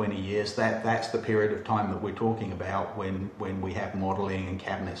went for 20 years, that's the period of time that we're talking about when we have modeling and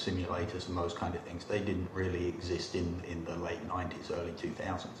cabinet simulators and those kind of things. They didn't really exist in the late 90s, early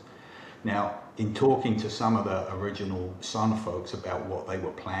 2000s. Now, in talking to some of the original Sunn folks about what they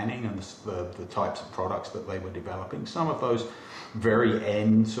were planning and the types of products that they were developing, some of those very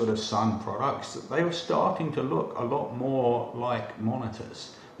end sort of Sunn products, they were starting to look a lot more like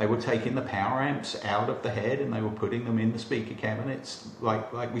monitors. They were taking the power amps out of the head and they were putting them in the speaker cabinets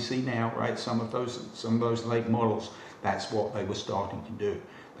like we see now, right? Some of those late models, that's what they were starting to do.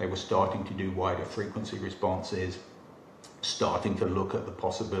 They were starting to do wider frequency responses, starting to look at the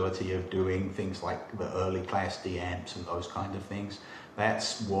possibility of doing things like the early class D amps and those kind of things.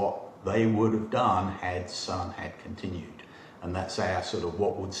 That's what they would have done had Sunn had continued. And that's our sort of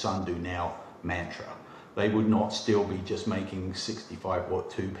what would Sunn do now mantra. They would not still be just making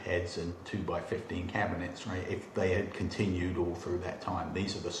 65-watt tube heads and 2x15 cabinets, right? If they had continued all through that time.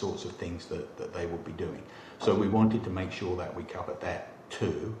 These are the sorts of things that they would be doing. So we wanted to make sure that we covered that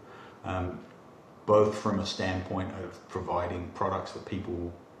too. both from a standpoint of providing products that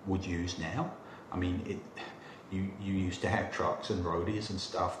people would use now. I mean, you used to have trucks and roadies and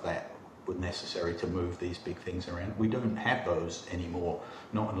stuff that were necessary to move these big things around. We don't have those anymore,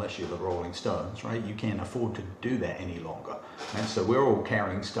 not unless you're the Rolling Stones, right? You can't afford to do that any longer. And so we're all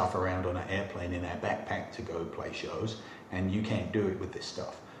carrying stuff around on an airplane in our backpack to go play shows, and you can't do it with this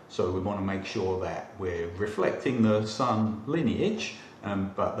stuff. So we want to make sure that we're reflecting the Sunn lineage,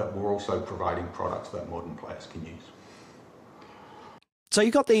 but that we're also providing products that modern players can use. So you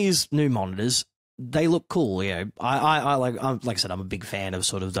got these new monitors. They look cool, you know. Like I said, I'm a big fan of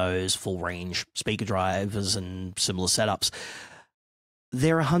sort of those full range speaker drivers and similar setups.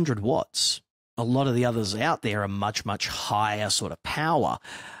 They're 100 watts. A lot of the others out there are much, much higher sort of power.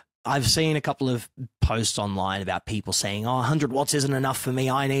 I've seen a couple of posts online about people saying, oh, 100 watts isn't enough for me.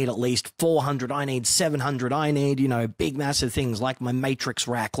 I need at least 400. I need 700. I need, you know, big, massive things like my Matrix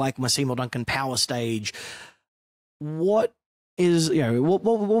rack, like my Seymour Duncan power stage. What is, you know, what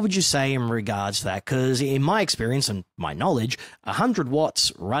would you say in regards to that? Because in my experience and my knowledge, 100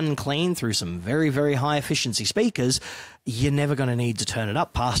 watts run clean through some very, very high efficiency speakers, you're never going to need to turn it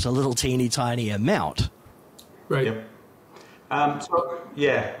up past a little teeny tiny amount. Right. Yep. So,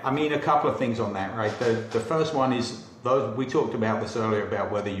 yeah, I mean, a couple of things on that, right? The first one is, those, we talked about this earlier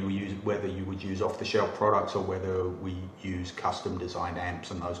about whether you would use off-the-shelf products or whether we use custom designed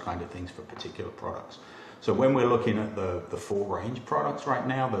amps and those kind of things for particular products. So when we're looking at the full range products right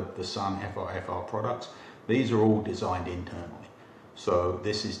now, the Sunn FR products, these are all designed internally. So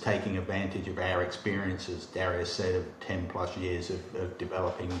this is taking advantage of our experience, as Darius said, of 10 plus years of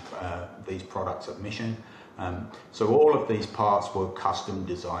developing these products at Mission. So all of these parts were custom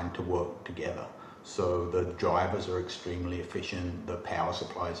designed to work together. So the drivers are extremely efficient, the power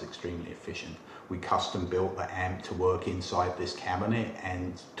supply is extremely efficient. We custom built the amp to work inside this cabinet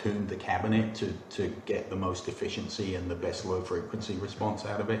and tuned the cabinet to get the most efficiency and the best low frequency response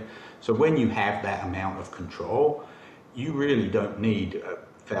out of it. So when you have that amount of control, you really don't need a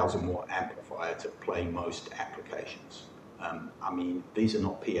 1,000 watt amplifier to play most applications. I mean, these are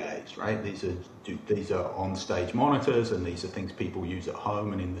not PAs, right? These are on-stage monitors, and these are things people use at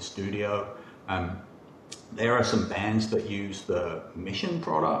home and in the studio. There are some bands that use the Mission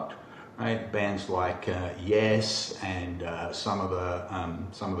product, right? Bands like Yes and some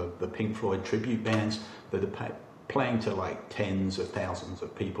of the Pink Floyd tribute bands that are playing to like tens of thousands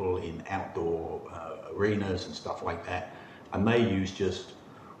of people in outdoor arenas and stuff like that, and they use just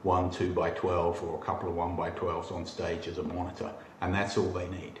one 2x12 or a couple of 1x12s on stage as a monitor, and that's all they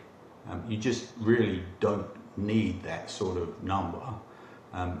need. You just really don't need that sort of number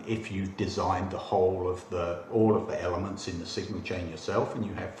if you've designed the all of the elements in the signal chain yourself and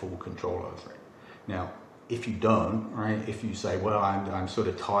you have full control over it. Now, if you don't, right, if you say, well, I'm sort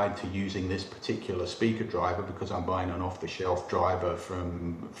of tied to using this particular speaker driver because I'm buying an off-the-shelf driver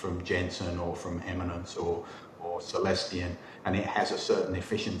from Jensen or from Eminence or Celestion, and it has a certain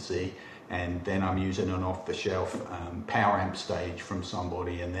efficiency, and then I'm using an off-the-shelf power amp stage from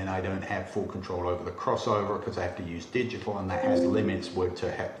somebody, and then I don't have full control over the crossover because I have to use digital, and that has limits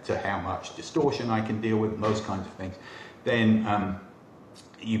to how much distortion I can deal with, and those kinds of things, then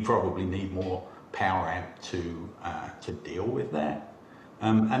you probably need more power amp to deal with that.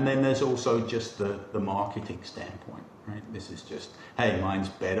 And then there's also just the marketing standpoint, right? This is just, hey, mine's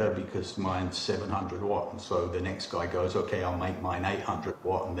better because mine's 700 watt, and so the next guy goes, okay, I'll make mine 800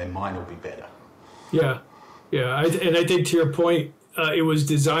 watt, and then mine will be better. Yeah. And I think to your point, it was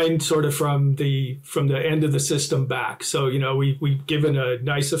designed sort of from the end of the system back. So, you know, we've given a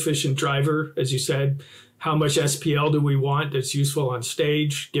nice efficient driver, as you said. How much SPL do we want that's useful on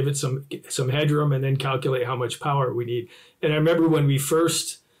stage? Give it some headroom, and then calculate how much power we need. And I remember when we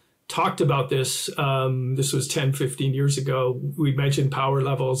first talked about this, this was 10, 15 years ago, we mentioned power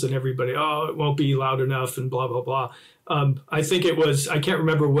levels and everybody, oh, it won't be loud enough and blah, blah, blah. I think it was, I can't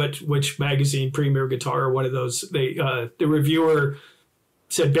remember which magazine, Premier Guitar or one of those, the reviewer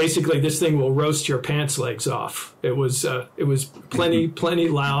said basically this thing will roast your pants legs off. It was plenty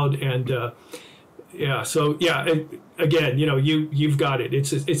loud, and yeah, so yeah, again, you know, you've got it.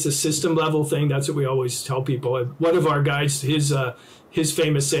 It's a system level thing. That's what we always tell people. One of our guys, his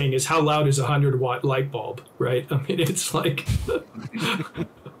famous saying is, "How loud is a 100 watt light bulb?" Right? I mean, it's like,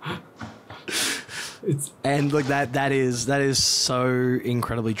 and look, that is so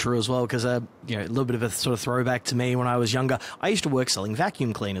incredibly true as well. Because you know, a little bit of a sort of throwback to me when I was younger. I used to work selling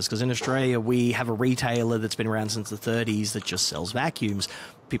vacuum cleaners because in Australia we have a retailer that's been around since the 30s that just sells vacuums.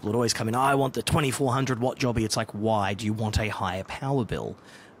 People would always come in, I want the 2400 watt jobby. It's like, why do you want a higher power bill?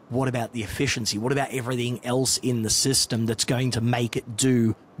 what about the efficiency? What about everything else in the system that's going to make it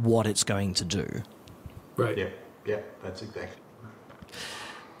do what it's going to do? Right. Yeah, that's exactly.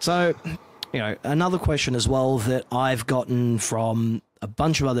 So, another question as well that I've gotten from a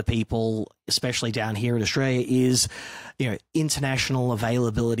bunch of other people, especially down here in Australia, is, international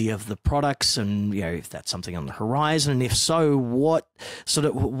availability of the products, and if that's something on the horizon, and if so,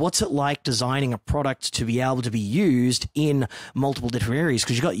 what's it like designing a product to be able to be used in multiple different areas?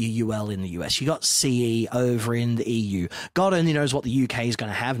 Because you got your UL in the US, you got CE over in the EU. God only knows what the UK is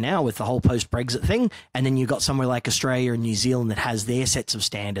going to have now with the whole post-Brexit thing, and then you've got somewhere like Australia and New Zealand that has their sets of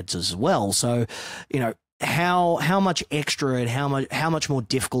standards as well. So, how much extra and how much more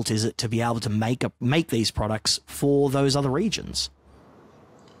difficult is it to be able to make these products for those other regions?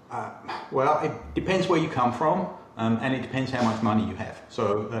 Well, it depends where you come from, and it depends how much money you have.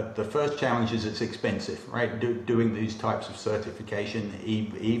 So the first challenge is it's expensive, right? Doing these types of certification,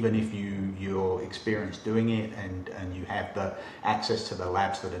 even if you're experienced doing it and you have the access to the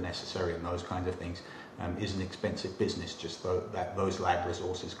labs that are necessary and those kinds of things, is an expensive business. Just that those lab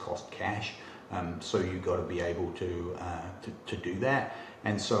resources cost cash. So you've got to be able to do that.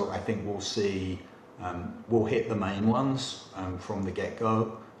 And so I think we'll see, we'll hit the main ones from the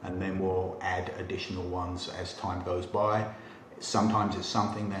get-go, and then we'll add additional ones as time goes by. Sometimes it's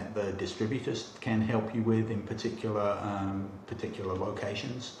something that the distributors can help you with in particular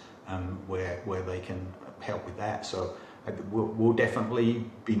locations where they can help with that. So we'll definitely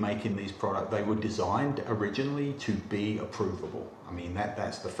be making these products. They were designed originally to be approvable. I mean,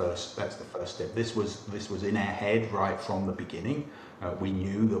 that's the first step. This was in our head right from the beginning. We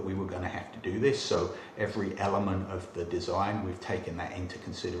knew that we were going to have to do this, so every element of the design, we've taken that into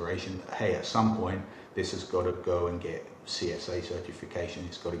consideration. That, hey, at some point, this has got to go and get CSA certification.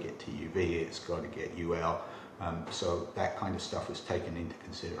 It's got to get TUV. It's got to get UL. So that kind of stuff was taken into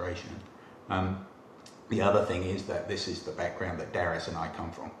consideration. The other thing is that this is the background that Darius and I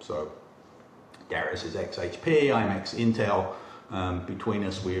come from. So Darius is ex-HP, I'm ex-Intel. Between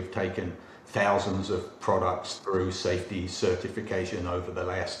us, we have taken thousands of products through safety certification over the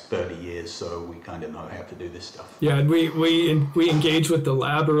last 30 years, so we kind of know how to do this stuff. Yeah, and we engage with the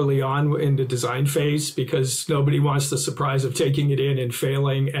lab early on in the design phase, because nobody wants the surprise of taking it in and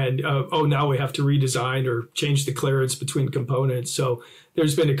failing, and now we have to redesign or change the clearance between components. So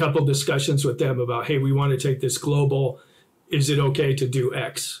there's been a couple discussions with them about, hey, we want to take this global. Is it okay to do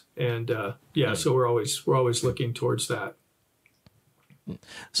X? And so we're always looking towards that.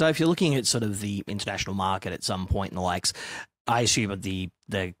 So if you're looking at sort of the international market at some point in the likes, I assume the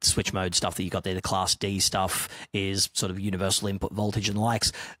switch mode stuff that you got there, the Class D stuff, is sort of universal input voltage and the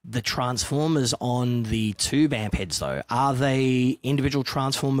likes. The transformers on the tube amp heads, though, are they individual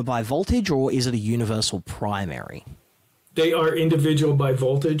transformer by voltage, or is it a universal primary? They are individual by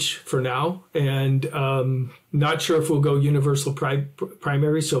voltage for now, and not sure if we'll go universal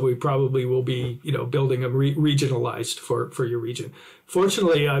primary. So we probably will be, building them regionalized for your region.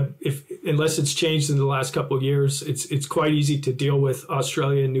 Fortunately, unless it's changed in the last couple of years, it's quite easy to deal with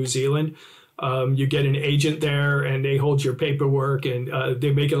Australia and New Zealand. You get an agent there, and they hold your paperwork, and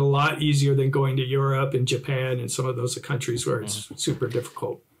they make it a lot easier than going to Europe and Japan and some of those countries where it's super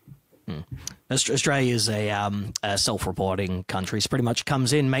difficult. Australia is a self-reporting country. So pretty much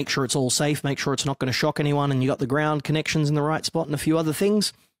comes in, make sure it's all safe, make sure it's not going to shock anyone, and you got the ground connections in the right spot and a few other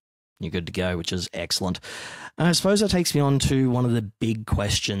things. You're good to go, which is excellent. And I suppose that takes me on to one of the big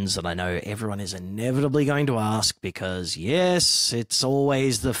questions that I know everyone is inevitably going to ask, because, yes, it's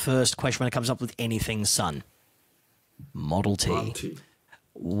always the first question when it comes up with anything Sunn. Model T. Model T.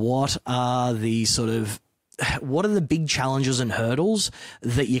 What are the big challenges and hurdles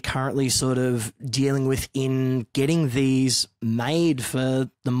that you're currently sort of dealing with in getting these made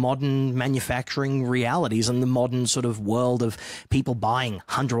for the modern manufacturing realities and the modern sort of world of people buying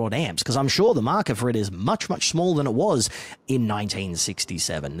 100-odd amps? Because I'm sure the market for it is much, much smaller than it was in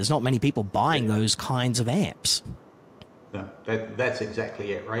 1967. There's not many people buying those kinds of amps. No, that's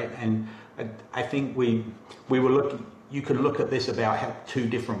exactly it, right? And I think we were looking. You could look at this about two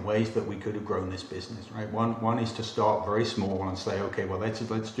different ways that we could have grown this business, right? One is to start very small and say, okay, well, let's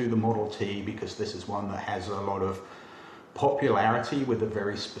do the Model T, because this is one that has a lot of popularity with a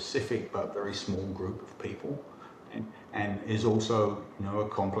very specific but very small group of people, and is also, a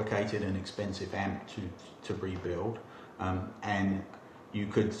complicated and expensive amp to rebuild. And you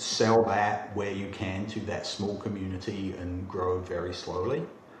could sell that where you can to that small community and grow very slowly.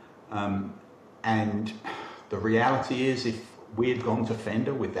 And the reality is, if we had gone to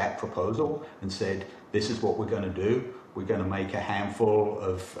Fender with that proposal and said, this is what we're going to do, we're going to make a handful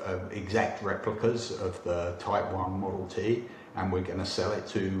of exact replicas of the Type 1 Model T, and we're going to sell it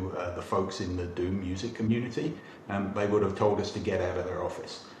to the folks in the Doom music community, they would have told us to get out of their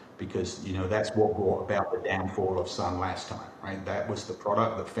office, because that's what brought about the downfall of Sunn last time, right? That was the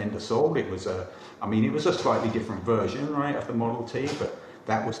product that Fender sold. It was a slightly different version, right, of the Model T, but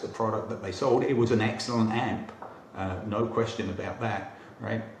that was the product that they sold. It was an excellent amp, no question about that,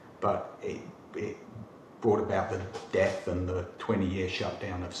 right? But it brought about the death and the 20-year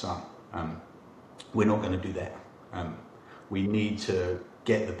shutdown of Sunn. We're not going to do that. We need to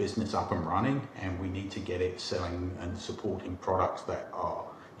get the business up and running, and we need to get it selling and supporting products that are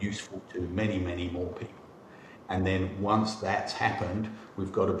useful to many, many more people. And then once that's happened,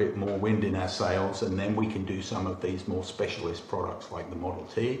 we've got a bit more wind in our sails, and then we can do some of these more specialist products like the Model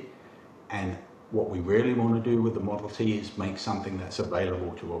T. And what we really want to do with the Model T is make something that's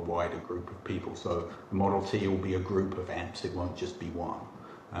available to a wider group of people. So the Model T will be a group of amps, it won't just be one.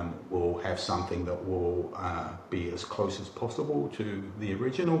 We'll have something that will be as close as possible to the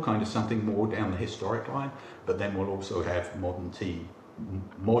original, kind of something more down the historic line, but then we'll also have modern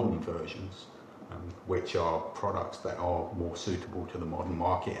versions, which are products that are more suitable to the modern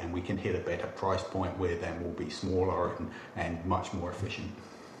market, and we can hit a better price point where them will be smaller and much more efficient.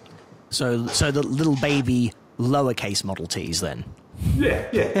 So the little baby lowercase Model Ts then? Yeah.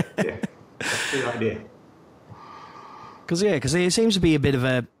 That's the idea. Because there seems to be a bit of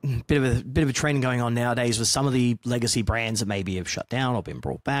a trend going on nowadays with some of the legacy brands that maybe have shut down or been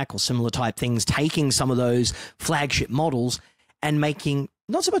brought back or similar type things, taking some of those flagship models and making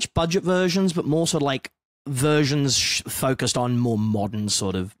not so much budget versions, but more sort of like versions focused on more modern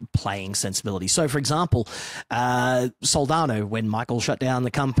sort of playing sensibility. So, for example, Soldano, when Michael shut down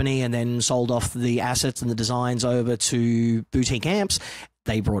the company and then sold off the assets and the designs over to Boutique Amps,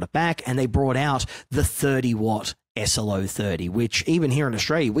 they brought it back and they brought out the 30-watt SLO 30, which even here in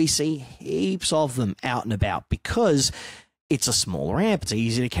Australia, we see heaps of them out and about because it's a smaller amp. It's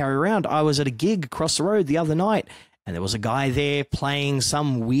easy to carry around. I was at a gig across the road the other night, and there was a guy there playing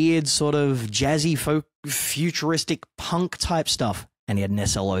some weird sort of jazzy folk futuristic punk type stuff, and he had an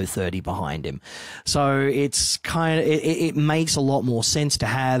SLO 30 behind him. So it's kind of, it makes a lot more sense to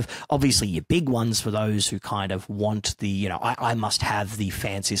have, obviously, your big ones for those who kind of want the, I must have the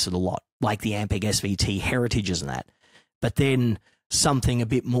fanciest of the lot, like the Ampeg SVT heritages and that. But then something a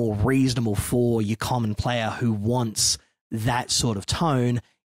bit more reasonable for your common player who wants that sort of tone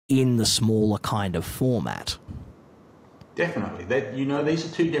in the smaller kind of format. Definitely. These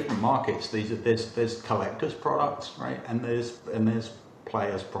are two different markets. There's collectors products, right? And there's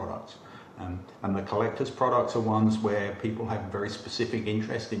players products. And the collectors products are ones where people have very specific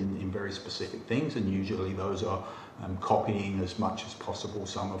interest in very specific things, and usually those are copying as much as possible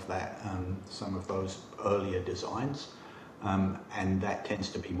some of those earlier designs, and that tends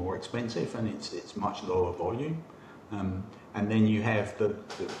to be more expensive, and it's much lower volume. And then you have the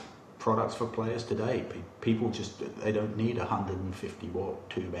products for players today. People they don't need a 150-watt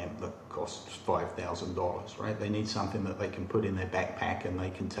tube amp that costs $5,000, right? They need something that they can put in their backpack and they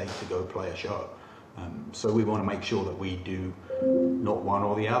can take to go play a show. So we want to make sure that we do not one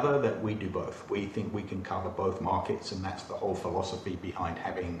or the other, that we do both. We think we can cover both markets, and that's the whole philosophy behind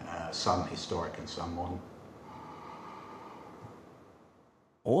having Sunn Historic and Sunn Modern.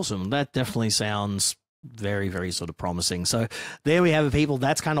 Awesome. That definitely sounds very, very sort of promising. So there we have it, people.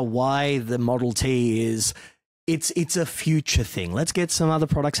 That's kind of why the Model T is, it's a future thing. Let's get some other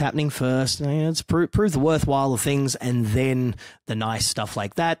products happening first. Let's prove the worthwhile of things, and then the nice stuff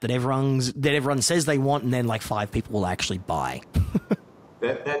like that everyone says they want, and then like 5 people will actually buy.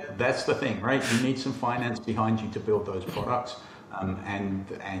 That's the thing, right? You need some finance behind you to build those products.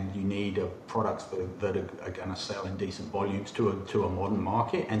 And you need products that are going to sell in decent volumes to a modern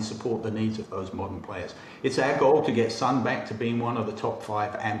market and support the needs of those modern players. It's our goal to get Sunn back to being one of the top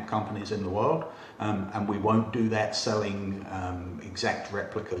 5 amp companies in the world, and we won't do that selling exact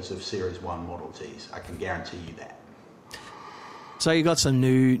replicas of Series 1 Model Ts. I can guarantee you that. So you've got some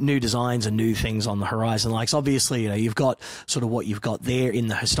new designs and new things on the horizon. Like, so obviously, you've got sort of what you've got there in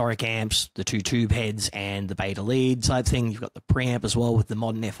the historic amps, the 2 tube heads and the beta lead type thing. You've got the preamp as well with the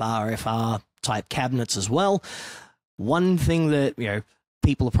modern FR type cabinets as well. One thing that,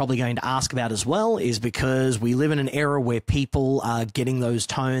 people are probably going to ask about as well is, because we live in an era where people are getting those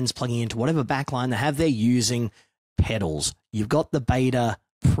tones, plugging into whatever backline they have, they're using pedals. You've got the beta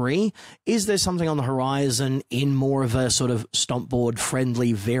pre. Is there something on the horizon in more of a sort of stomp board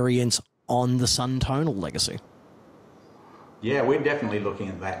friendly variant on the Sunn tonal legacy? Yeah, we're definitely looking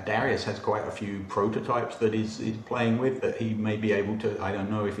at that. Darius has quite a few prototypes that he's playing with that he may be able to, I don't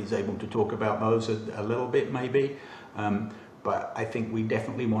know if he's able to talk about those a little bit maybe, but I think we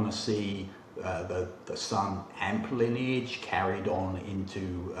definitely want to see the Sunn Amp lineage carried on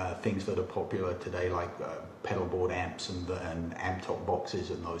into things that are popular today, like pedal board amps and amp top boxes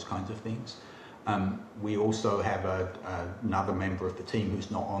and those kinds of things. We also have another member of the team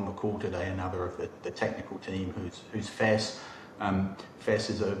who's not on the call today, another of the technical team, who's Fess. Fess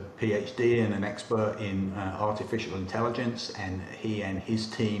is a PhD and an expert in artificial intelligence, and he and his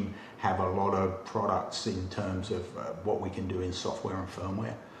team have a lot of products in terms of what we can do in software and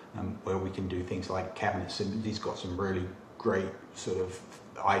firmware, where we can do things like cabinet simulation. He's got some really great sort of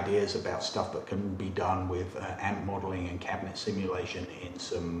ideas about stuff that can be done with amp modeling and cabinet simulation in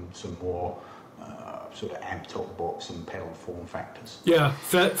some more sort of amp top box and pedal form factors. Yeah,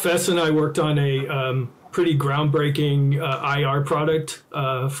 Fess and I worked on a pretty groundbreaking IR product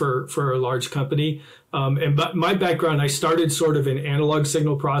for a large company. And but my background, I started sort of in analog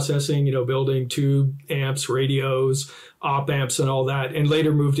signal processing, building tube amps, radios, op amps, and all that, and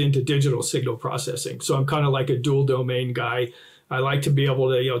later moved into digital signal processing. So I'm kind of like a dual domain guy. I like to be able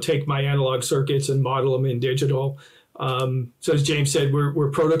to take my analog circuits and model them in digital. So as James said,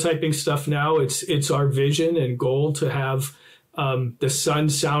 we're prototyping stuff now. It's our vision and goal to have the Sunn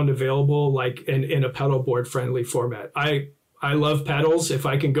sound available like in a pedal board friendly format. I love pedals. If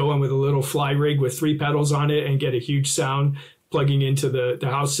I can go in with a little fly rig with 3 pedals on it and get a huge sound plugging into the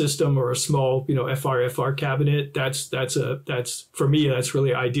house system or a small FR cabinet, that's for me, that's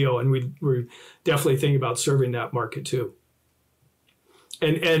really ideal. And we're definitely thinking about serving that market too.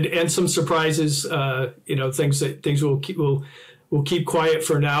 And some surprises, things we'll keep quiet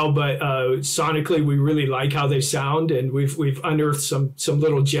for now, but sonically we really like how they sound, and we've unearthed some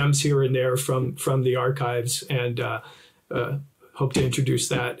little gems here and there from the archives, and hope to introduce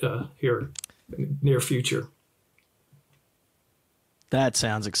that here in the near future. That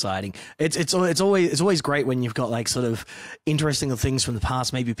sounds exciting. It's always great when you've got like sort of interesting things from the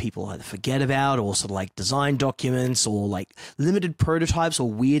past maybe people either forget about, or sort of like design documents or like limited prototypes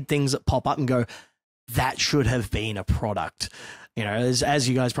or weird things that pop up and go, that should have been a product. As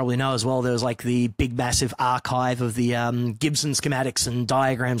you guys probably know as well, there was like the big massive archive of the Gibson schematics and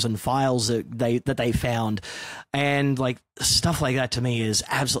diagrams and files that they found, and like stuff like that to me is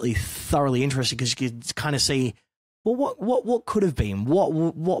absolutely thoroughly interesting, because you can kind of see, well, what could have been,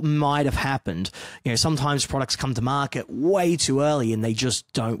 what might have happened. Sometimes products come to market way too early and they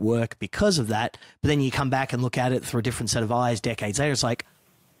just don't work because of that. But then you come back and look at it through a different set of eyes decades later. It's like,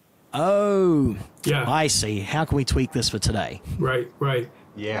 oh, yeah, I see. How can we tweak this for today? Right.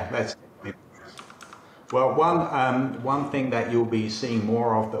 Yeah, that's it. Well, one thing that you'll be seeing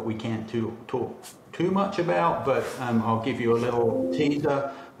more of that we can't talk too much about, but I'll give you a little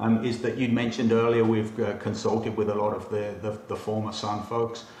teaser. Is that you mentioned earlier we've consulted with a lot of the former Sunn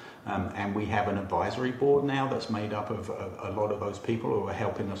folks, and we have an advisory board now that's made up of a lot of those people who are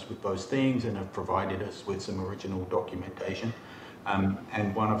helping us with those things and have provided us with some original documentation.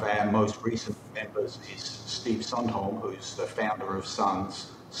 And one of our most recent members is Steve Sondholm, who's the founder of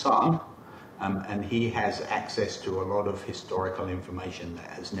Sunn, and he has access to a lot of historical information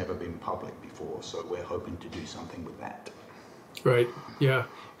that has never been public before, so we're hoping to do something with that. Right. Yeah.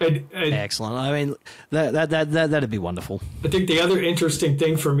 And excellent. I mean, that'd be wonderful. I think the other interesting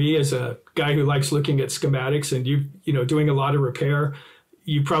thing for me as a guy who likes looking at schematics and doing a lot of repair,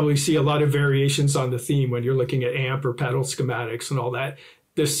 you probably see a lot of variations on the theme when you're looking at amp or pedal schematics and all that.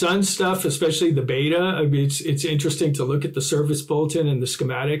 The Sunn stuff, especially the beta, I mean, it's interesting to look at the service bulletin and the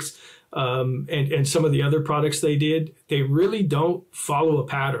schematics, and some of the other products they did. They really don't follow a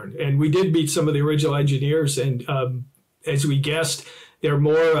pattern. And we did meet some of the original engineers, and as we guessed, they're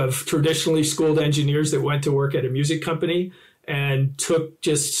more of traditionally schooled engineers that went to work at a music company and took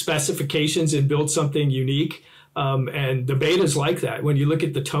just specifications and built something unique. And the beta's like that. When you look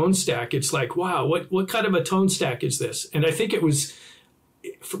at the tone stack, it's like, wow, what kind of a tone stack is this? And I think it was,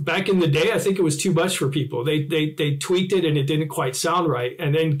 back in the day, I think it was too much for people. They tweaked it and it didn't quite sound right.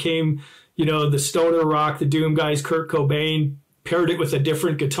 And then came, the stoner rock, the doom guys, Kurt Cobain, paired it with a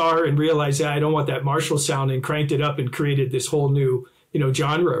different guitar and realized that I don't want that Marshall sound, and cranked it up and created this whole new,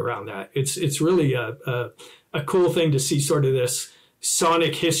 genre around that. It's really a cool thing to see sort of this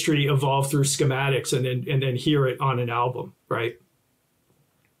sonic history evolve through schematics and then hear it on an album, right?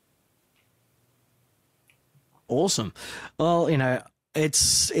 Awesome. Well,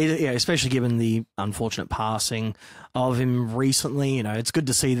 especially given the unfortunate passing of him recently, it's good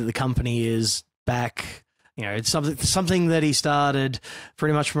to see that the company is back. It's something that he started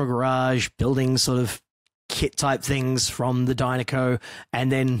pretty much from a garage, building sort of kit type things from the Dynaco,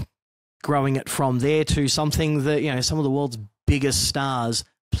 and then growing it from there to something that, some of the world's biggest stars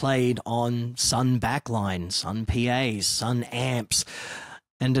played on Sunn backline, Sunn PAs, Sunn Amps.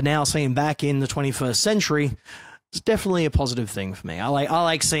 and to now see him back in the 21st century, it's definitely a positive thing for me. I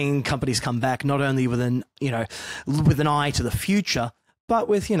like seeing companies come back not only with an eye to the future, but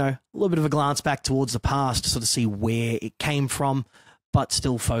with, a little bit of a glance back towards the past to sort of see where it came from, but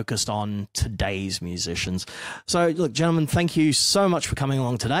still focused on today's musicians. So, look, gentlemen, thank you so much for coming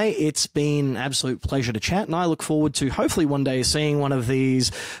along today. It's been an absolute pleasure to chat, and I look forward to hopefully one day seeing one of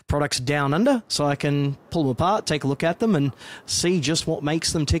these products down under so I can pull them apart, take a look at them, and see just what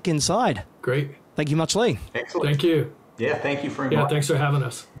makes them tick inside. Great. Thank you much, Lee. Excellent. Thank you. Yeah, thank you for inviting. Yeah, thanks for having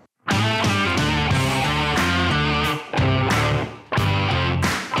us.